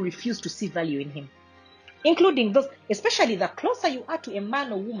had people who refused to see value in him, including those, especially the closer you are to a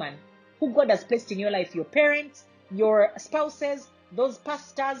man or woman who God has placed in your life, your parents, your spouses, those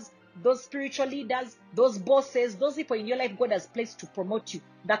pastors, those spiritual leaders, those bosses, those people in your life God has placed to promote you.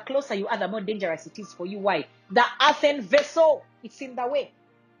 The closer you are, the more dangerous it is for you. Why? The earthen vessel, it's in the way.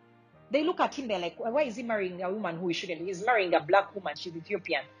 They look at him, they're like, why is he marrying a woman who he shouldn't? He's marrying a black woman, she's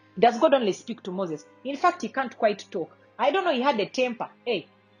Ethiopian. Does God only speak to Moses? In fact, he can't quite talk. I don't know, he had a temper. Hey,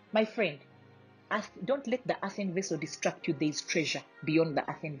 my friend, don't let the earthen vessel distract you. There is treasure beyond the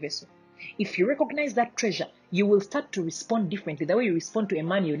earthen vessel. If you recognize that treasure, you will start to respond differently. The way you respond to a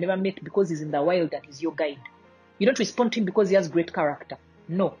man you never met because he's in the wild and he's your guide. You don't respond to him because he has great character.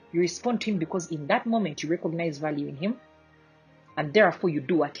 No, you respond to him because in that moment you recognize value in him, and therefore you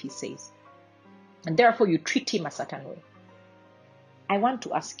do what he says. And therefore you treat him a certain way. I want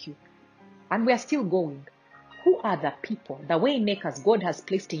to ask you, and we are still going, who are the people, the way makers God has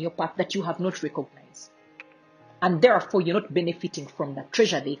placed in your path that you have not recognized? And therefore you're not benefiting from the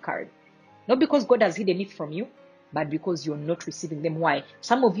treasure they carry. Not because God has hidden it from you, but because you're not receiving them. Why?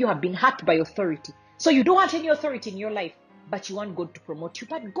 Some of you have been hurt by authority. So you don't want any authority in your life, but you want God to promote you.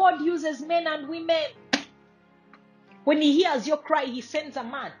 But God uses men and women. When he hears your cry, he sends a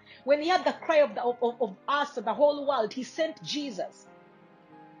man. When he had the cry of us, the whole world, he sent Jesus.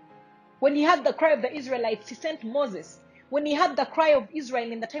 When he had the cry of the Israelites, he sent Moses. When he had the cry of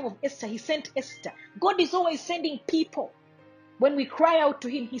Israel in the time of Esther, he sent Esther. God is always sending people. When we cry out to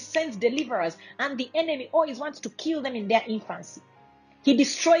him, he sends deliverers. And the enemy always wants to kill them in their infancy. He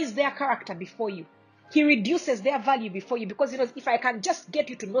destroys their character before you. He reduces their value before you, because he knows, if I can just get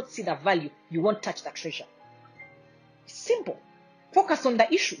you to not see the value, you won't touch the treasure. Simple. Focus on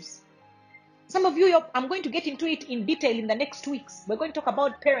the issues. Some of you, I'm going to get into it in detail in the next weeks. We're going to talk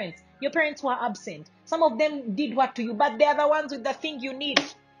about parents. Your parents who are absent. Some of them did what to you, but they are the ones with the thing you need.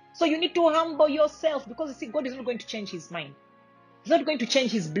 So you need to humble yourself, because you see, God is not going to change his mind. He's not going to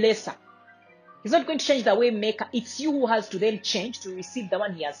change his blesser. He's not going to change the way maker. It's you who has to then change to receive the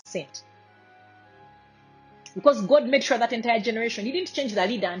one he has sent. Because God made sure that entire generation, he didn't change the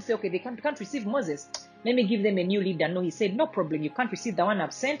leader and say, okay, they can't receive Moses. Let me give them a new leader. No, he said, no problem. You can't receive the one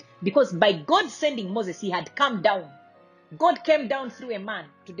I've sent, because by God sending Moses, he had come down. God came down through a man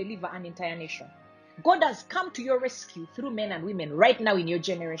to deliver an entire nation. God has come to your rescue through men and women right now in your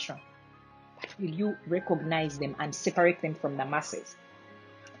generation. But will you recognize them and separate them from the masses?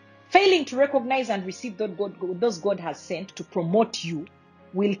 Failing to recognize and receive those God has sent to promote you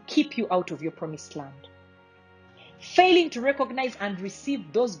will keep you out of your promised land. Failing to recognize and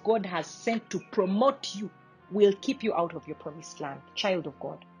receive those God has sent to promote you will keep you out of your promised land. Child of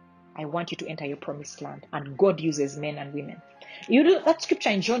God, I want you to enter your promised land. And God uses men and women. You know that scripture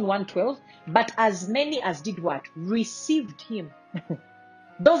in John 1:12, but as many as did what? Received him.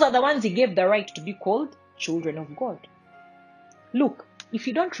 Those are the ones he gave the right to be called children of God. Look, if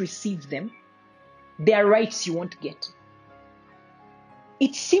you don't receive them, there are rights you won't get.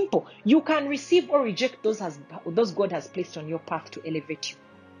 It's simple. You can receive or reject those God has placed on your path to elevate you.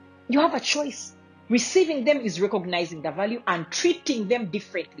 You have a choice. Receiving them is recognizing the value and treating them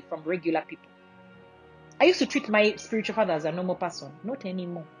differently from regular people. I used to treat my spiritual father as a normal person. Not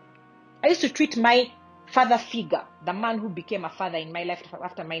anymore. I used to treat my father figure, the man who became a father in my life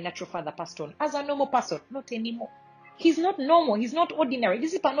after my natural father passed on, as a normal person. Not anymore. He's not normal. He's not ordinary.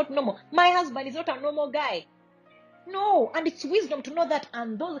 These people are not normal. My husband is not a normal guy. No. And it's wisdom to know that.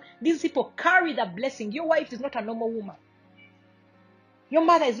 And these people carry the blessing. Your wife is not a normal woman. Your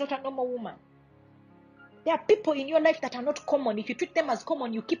mother is not a normal woman. There are people in your life that are not common. If you treat them as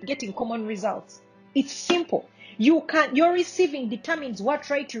common, you keep getting common results. It's simple. Your receiving determines what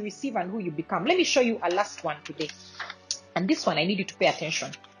right you receive and who you become. Let me show you a last one today. And this one, I need you to pay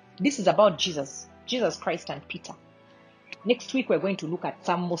attention. This is about Jesus Christ and Peter. Next week, we're going to look at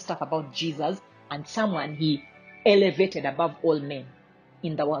some more stuff about Jesus and someone he elevated above all men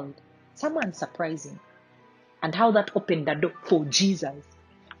in the world. Someone surprising. And how that opened the door for Jesus.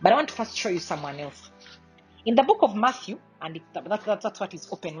 But I want to first show you someone else. In the book of Matthew, and that's what is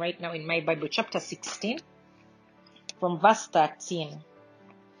open right now in my Bible, chapter 16, from verse 13.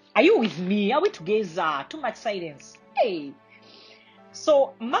 Are you with me? Are we together? Too much silence. Hey.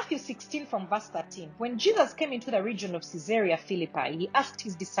 So, Matthew 16 from verse 13. When Jesus came into the region of Caesarea Philippi, he asked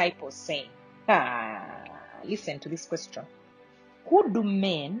his disciples, saying, listen to this question. Who do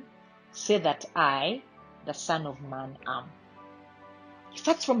men say that I, the Son of Man, am? He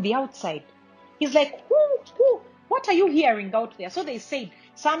starts from the outside. He's like, who? What are you hearing out there? So they said,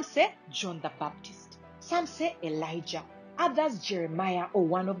 some say John the Baptist. Some say Elijah. Others Jeremiah or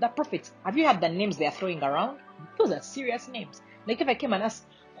one of the prophets. Have you heard the names they are throwing around? Those are serious names. Like if I came and asked,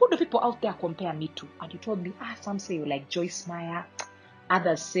 who do people out there compare me to? And you told me, some say you're like Joyce Meyer.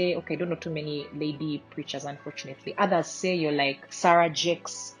 Others say, okay, I don't know too many lady preachers, unfortunately. Others say you're like Sarah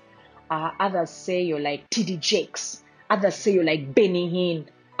Jakes. Others say you're like T.D. Jakes. Others say you're like Benny Hinn.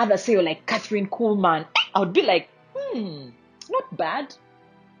 Others say you're like Catherine Kuhlman. I would be like, not bad.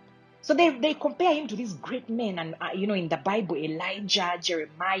 So they compare him to these great men. And, in the Bible, Elijah,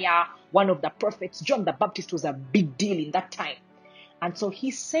 Jeremiah, one of the prophets, John the Baptist was a big deal in that time. And so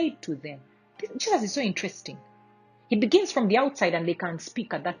he said to them, Jesus is so interesting. He begins from the outside and they can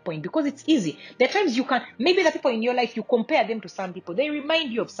speak at that point because it's easy. There are times maybe the people in your life, you compare them to some people. They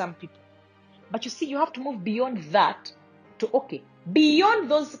remind you of some people. But you see, you have to move beyond that to, beyond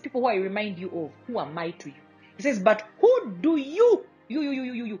those people who I remind you of, who am I to you? He says, but who do you,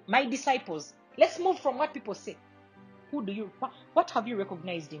 my disciples? Let's move from what people say. Who do you, what have you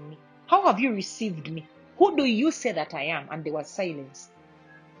recognized in me? How have you received me? Who do you say that I am? And there was silence.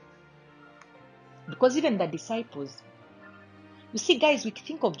 Because even the disciples, you see, guys, we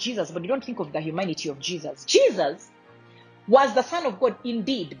think of Jesus, but we don't think of the humanity of Jesus. Jesus was the Son of God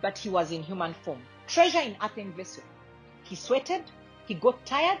indeed, but he was in human form. Treasure in earthen vessel. He sweated, he got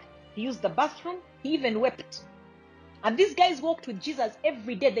tired, he used the bathroom, he even wept. And these guys walked with Jesus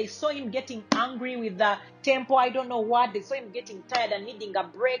every day. They saw him getting angry with the temple, I don't know what. They saw him getting tired and needing a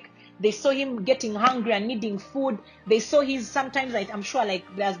break. They saw him getting hungry and needing food. They saw sometimes, I'm sure, like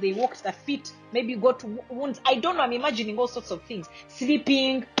as they walked, the feet maybe got wounds. I don't know, I'm imagining all sorts of things.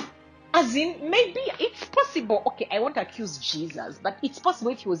 Sleeping. As in, maybe it's possible. Okay, I won't accuse Jesus, but it's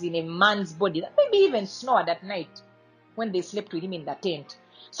possible if he was in a man's body, that maybe even snored at night when they slept with him in the tent.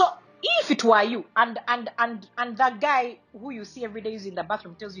 So if it were you, and that guy who you see every day using the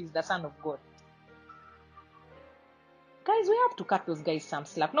bathroom tells you he's the Son of God, guys, we have to cut those guys some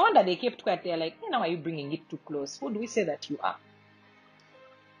slack. No wonder they kept quiet. They're like, now are you bringing it too close? Who do we say that you are?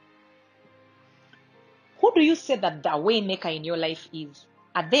 Who do you say that the way maker in your life is?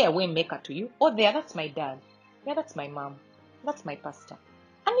 Are they a way maker to you? Oh, that's my dad. Yeah, that's my mom. That's my pastor.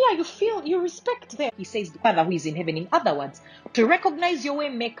 And yeah, you respect them. He says, the Father who is in heaven. In other words, to recognize your way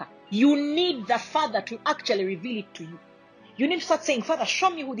maker, you need the Father to actually reveal it to you. You need to start saying, Father, show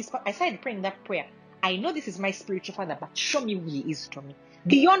me who this. I started praying that prayer. I know this is my spiritual father, but show me who he is to me.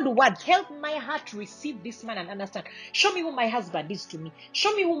 Beyond words, help my heart to receive this man and understand. Show me who my husband is to me.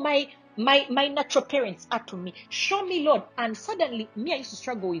 Show me who my natural parents are to me. Show me, Lord. And suddenly, I used to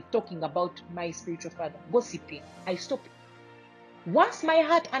struggle with talking about my spiritual father, gossiping. I stopped. Once my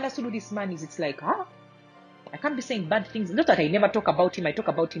heart understood who this man is, it's like, I can't be saying bad things. Not that I never talk about him. I talk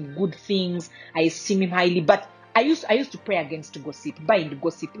about him good things. I esteem him highly. But I used to pray against gossip, bind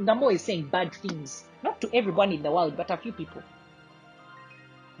gossip. Ngamo is saying bad things. Not to everyone in the world, but a few people.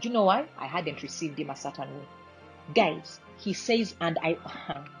 Do you know why? I hadn't received him a certain way. Guys, he says, and I...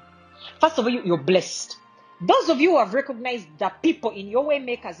 First of all, you're blessed. Those of you who have recognized that people in your way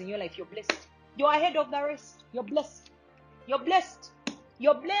makers in your life, you're blessed. You're ahead of the rest. You're blessed. You're blessed.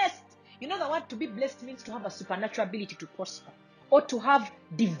 You're blessed. You know the word to be blessed means to have a supernatural ability to prosper or to have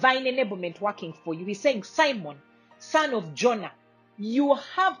divine enablement working for you. He's saying, Simon, son of Jonah, you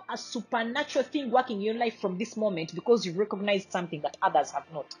have a supernatural thing working in your life from this moment because you've recognized something that others have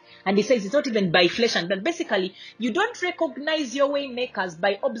not. And he says it's not even by flesh and blood. Basically, you don't recognize your way makers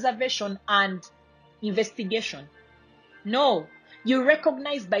by observation and investigation. No, you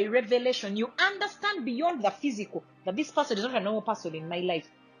recognize by revelation. You understand beyond the physical that this person is not a normal person in my life.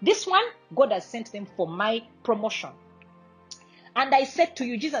 This one, God has sent them for my promotion. And I said to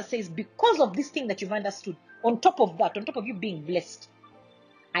you, Jesus says, because of this thing that you've understood, on top of that, on top of you being blessed,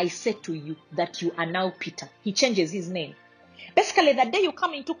 I said to you that you are now Peter. He changes his name. Basically, the day you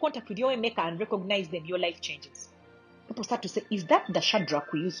come into contact with your maker and recognize them, your life changes. People start to say, is that the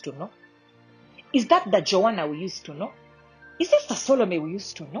Shadrach we used to know? Is that the Joanna we used to know? Is this the Salome we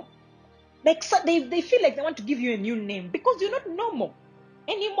used to know? Like, so they feel like they want to give you a new name because you're not normal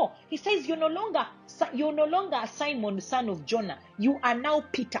anymore. He says you're no longer Simon, son of Jonah. You are now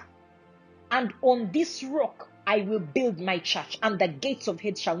Peter. And on this rock I will build my church, and the gates of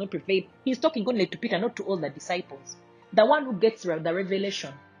hell shall not prevail. He's talking only to Peter, not to all the disciples. The one who gets the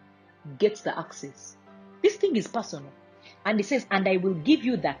revelation gets the access. This thing is personal. And he says, and I will give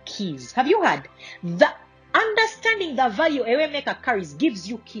you the keys. Have you heard? The understanding the value a way maker carries gives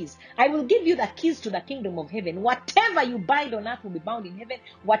you keys. I will give you the keys to the kingdom of heaven. Whatever you bind on earth will be bound in heaven.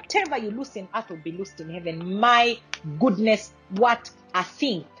 Whatever you loose in earth will be loosed in heaven. My goodness, what a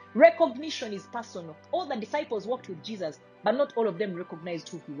thing. Recognition is personal. All the disciples walked with Jesus, but not all of them recognized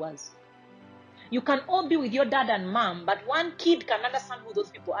who he was. You can all be with your dad and mom, but one kid can understand who those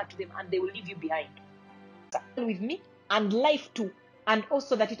people are to them, and they will leave you behind. With me, and life too, and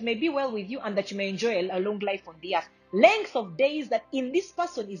also that it may be well with you, and that you may enjoy a long life on the earth. Length of days that in this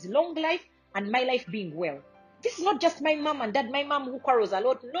person is long life, and my life being well. This is not just my mom and dad, my mom who quarrels a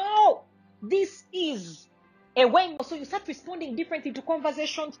lot. No, this is a way. So you start responding differently to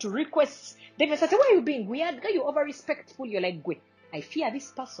conversations, to requests. Then you say, why are you being weird? Guy, you're over respectful. You're like, Gwe, I fear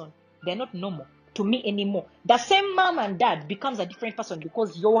this person. They're not normal to me anymore. The same mom and dad becomes a different person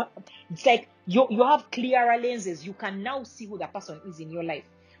because it's like you have clearer lenses. You can now see who the person is in your life.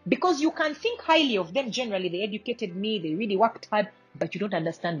 Because you can think highly of them generally. They educated me, they really worked hard, but you don't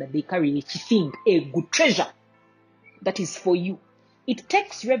understand that they carry a good treasure that is for you. It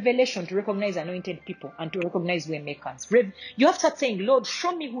takes revelation to recognize anointed people and to recognize way makers. You have to start saying, Lord,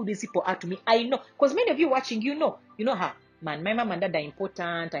 show me who these people are to me. I know. Because many of you watching, you know how, man, my mom and dad are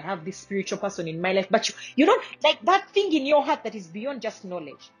important. I have this spiritual person in my life. But you don't, like that thing in your heart that is beyond just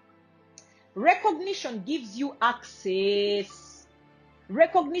knowledge. Recognition gives you access.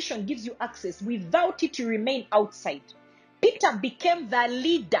 Recognition gives you access. Without it, you remain outside. Peter became the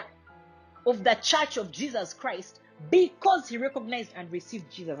leader of the church of Jesus Christ because he recognized and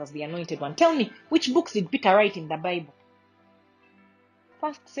received Jesus as the anointed one. Tell me, which books did Peter write in the Bible?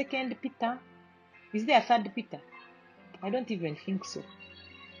 1st, 2nd Peter? Is there a 3rd Peter? I don't even think so.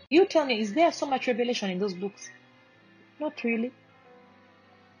 You tell me, is there so much revelation in those books? Not really.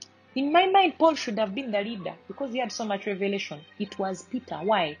 In my mind, Paul should have been the leader because he had so much revelation. It was Peter.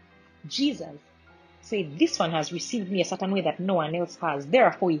 Why? Jesus said, this one has received me a certain way that no one else has.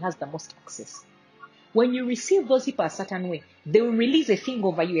 Therefore, he has the most access. When you receive those people a certain way, they will release a thing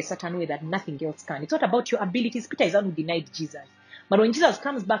over you a certain way that nothing else can. It's not about your abilities. Peter is the one who denied Jesus. But when Jesus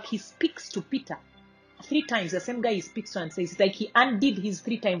comes back, he speaks to Peter 3 times. The same guy he speaks to and says, it's like he undid his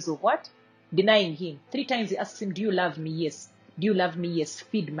 3 times of what? Denying him. 3 times he asks him, do you love me? Yes. Do you love me? Yes.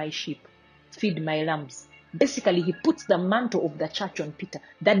 Feed my sheep. Feed my lambs. Basically, he puts the mantle of the church on Peter.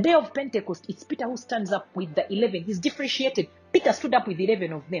 The day of Pentecost, it's Peter who stands up with the 11. He's differentiated. Peter stood up with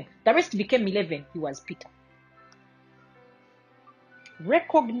 11 of them. The rest became 11. He was Peter.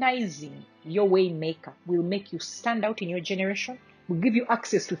 Recognizing your way maker will make you stand out in your generation, will give you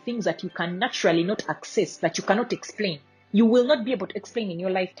access to things that you can naturally not access, that you cannot explain. You will not be able to explain in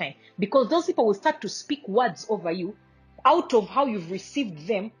your lifetime because those people will start to speak words over you out of how you've received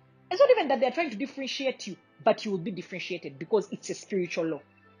them. It's not even that they're trying to differentiate you, but you will be differentiated because it's a spiritual law.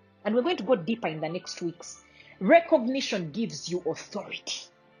 And we're going to go deeper in the next weeks. Recognition gives you authority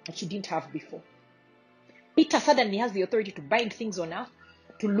that you didn't have before. Peter suddenly has the authority to bind things on earth,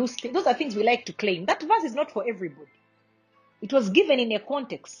 to lose things. Those are things we like to claim. That verse is not for everybody. It was given in a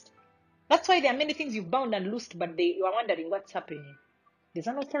context. That's why there are many things you've bound and loosed, but you are wondering what's happening. There's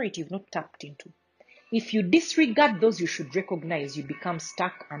an authority you've not tapped into. If you disregard those you should recognize, you become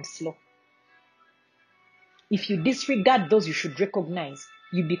stuck and slow. If you disregard those you should recognize,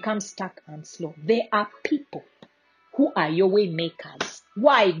 you become stuck and slow. There are people who are your way makers.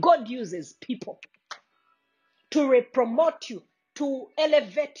 Why? God uses people to promote you, to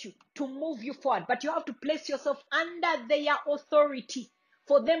elevate you, to move you forward. But you have to place yourself under their authority.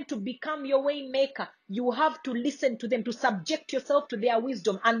 For them to become your way maker, you have to listen to them, to subject yourself to their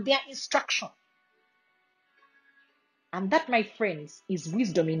wisdom and their instruction. And that, my friends, is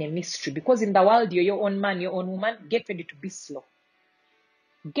wisdom in a mystery. Because in the world, you're your own man, your own woman. Get ready to be slow.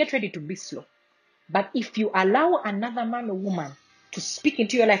 Get ready to be slow. But if you allow another man or woman to speak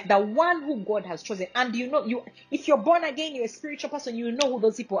into your life, the one who God has chosen, and if you're born again, you're a spiritual person, you know who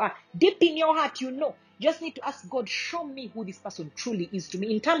those people are. Deep in your heart, you know. Just need to ask God, show me who this person truly is to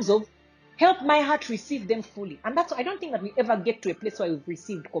me, in terms of help my heart receive them fully. And that's why I don't think that we ever get to a place where we've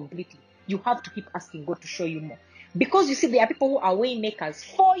received completely. You have to keep asking God to show you more. Because you see, there are people who are way makers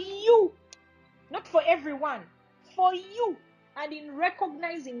for you, not for everyone, for you. And in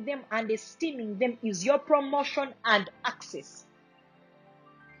recognizing them and esteeming them is your promotion and access.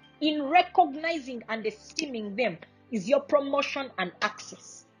 In recognizing and esteeming them is your promotion and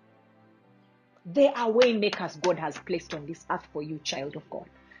access. They are way makers God has placed on this earth for you, child of God.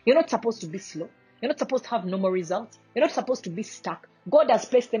 You're not supposed to be slow. You're not supposed to have normal results. You're not supposed to be stuck. God has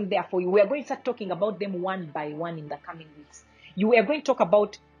placed them there for you. We are going to start talking about them one by one in the coming weeks. You are going to talk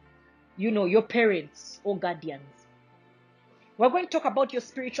about, your parents or guardians. We're going to talk about your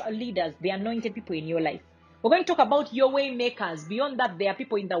spiritual leaders, the anointed people in your life. We're going to talk about your way makers. Beyond that, there are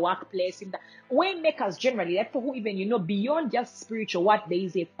people in the workplace, in the way makers generally, like for who even beyond just spiritual what, there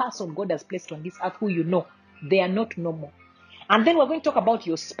is a person God has placed on this earth who they are not normal. And then we're going to talk about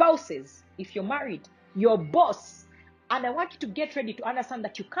your spouses, if you're married, your boss. And I want you to get ready to understand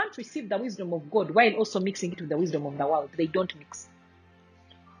that you can't receive the wisdom of God while also mixing it with the wisdom of the world. They don't mix.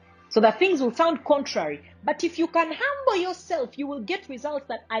 So that things will sound contrary. But if you can humble yourself, you will get results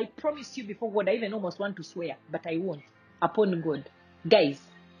that I promise you before God. I even almost want to swear, but I won't. Upon God. Guys,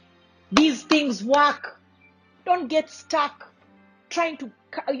 these things work. Don't get stuck trying to,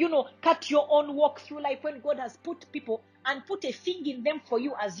 cut your own walk through life when God has put people and put a thing in them for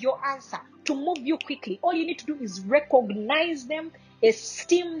you as your answer to move you quickly. All you need to do is recognize them,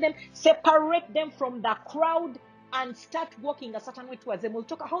 esteem them, separate them from the crowd, and start walking a certain way towards them. We'll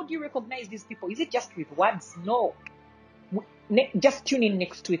talk, how do you recognize these people? Is it just with words? No. Just tune in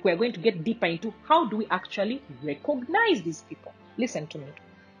next week. We're going to get deeper into how do we actually recognize these people. Listen to me.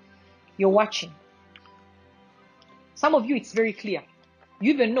 You're watching. Some of you, it's very clear.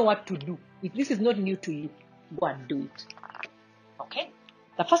 You even know what to do. If this is not new to you, go and do it. Okay?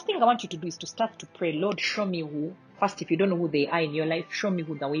 The first thing I want you to do is to start to pray, Lord, show me who. First, if you don't know who they are in your life, show me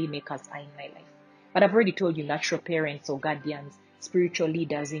who the way makers are in my life. But I've already told you, natural parents or guardians, spiritual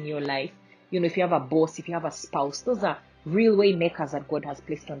leaders in your life. If you have a boss, if you have a spouse, those are real way makers that God has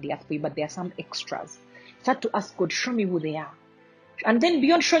placed on the earth for you, but there are some extras. Start to ask God, show me who they are. And then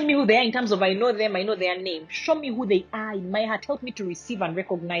beyond showing me who they are in terms of I know them, I know their name, show me who they are in my heart. Help me to receive and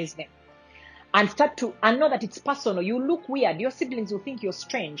recognize them. And know that it's personal. You look weird. Your siblings will think you're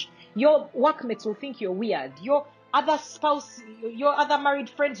strange. Your workmates will think you're weird. Your other spouse, your other married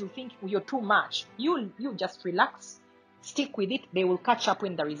friends will think you're too much. You just relax. Stick with it. They will catch up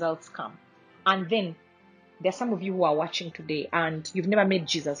when the results come. And then there's some of you who are watching today and you've never made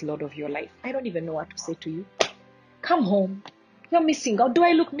Jesus Lord of your life. I don't even know what to say to you. Come home. You're missing out. Do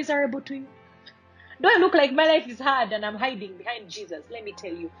I look miserable to you? Do I look like my life is hard and I'm hiding behind Jesus? Let me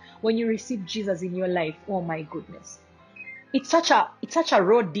tell you, when you receive Jesus in your life, oh my goodness. It's such a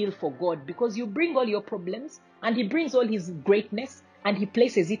raw deal for God, because you bring all your problems and He brings all His greatness and He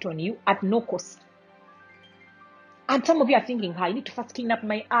places it on you at no cost. And some of you are thinking, I need to first clean up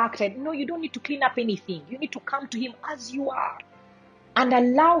my act. No, you don't need to clean up anything. You need to come to Him as you are and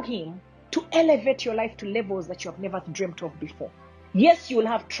allow Him to elevate your life to levels that you have never dreamt of before. Yes, you will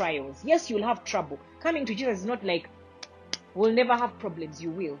have trials. Yes, you will have trouble. Coming to Jesus is not like, we'll never have problems. You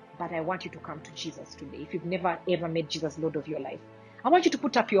will. But I want you to come to Jesus today. If you've never ever made Jesus Lord of your life, I want you to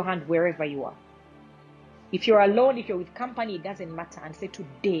put up your hand wherever you are. If you're alone, if you're with company, it doesn't matter. And say,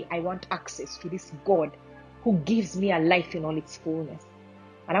 today, I want access to this God who gives me a life in all its fullness.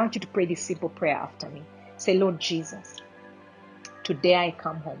 And I want you to pray this simple prayer after me. Say, Lord Jesus, today I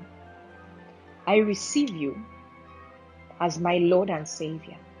come home. I receive you as my Lord and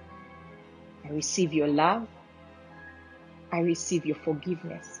Savior. I receive your love. I receive your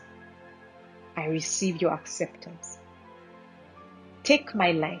forgiveness. I receive your acceptance. Take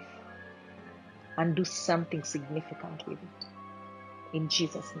my life and do something significant with it. In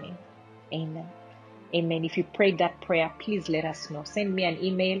Jesus' name, amen. Amen. If you prayed that prayer, please let us know. Send me an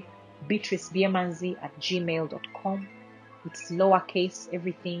email, beatrice@gmail.com. It's lowercase,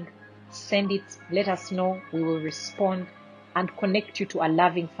 everything. Send it. Let us know. We will respond and connect you to a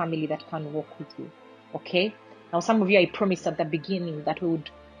loving family that can walk with you. Okay? Now, some of you, I promised at the beginning that we would,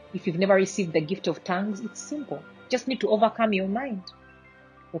 if you've never received the gift of tongues, it's simple. Just need to overcome your mind.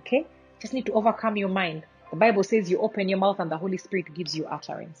 Okay? Just need to overcome your mind. The Bible says you open your mouth and the Holy Spirit gives you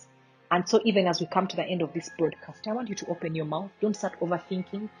utterance. And so even as we come to the end of this broadcast, I want you to open your mouth. Don't start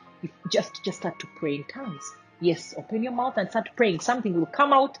overthinking. Just start to pray in tongues. Yes, open your mouth and start praying. Something will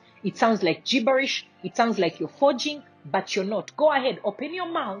come out. It sounds like gibberish. It sounds like you're forging, but you're not. Go ahead, open your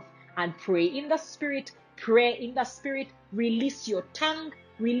mouth and pray in the Spirit. Pray in the Spirit. Release your tongue.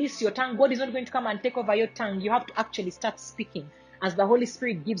 Release your tongue. God is not going to come and take over your tongue. You have to actually start speaking as the Holy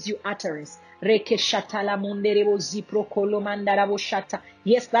Spirit gives you utterance. Yes,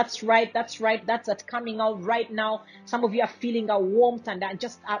 that's right. That's it coming out right now. Some of you are feeling a warmth and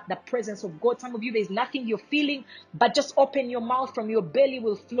just at the presence of God. Some of you, there's nothing you're feeling, but just open your mouth. From your belly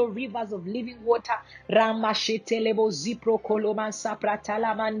will flow rivers of living water. That's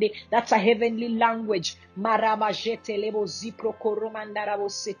a heavenly language.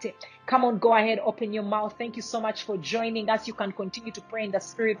 Come on, go ahead, open your mouth. Thank you so much for joining us. You can continue to pray in the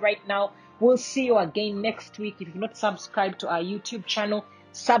Spirit right now. We'll see you again next week. If you've not subscribed to our YouTube channel,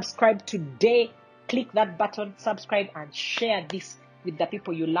 subscribe today. Click that button, subscribe, and share this with the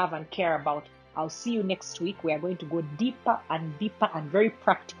people you love and care about. I'll see you next week. We are going to go deeper and very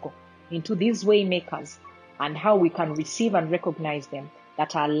practical into these way makers and how we can receive and recognize them,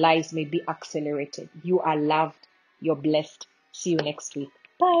 that our lives may be accelerated. You are loved. You're blessed. See you next week.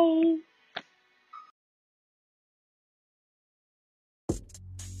 Bye.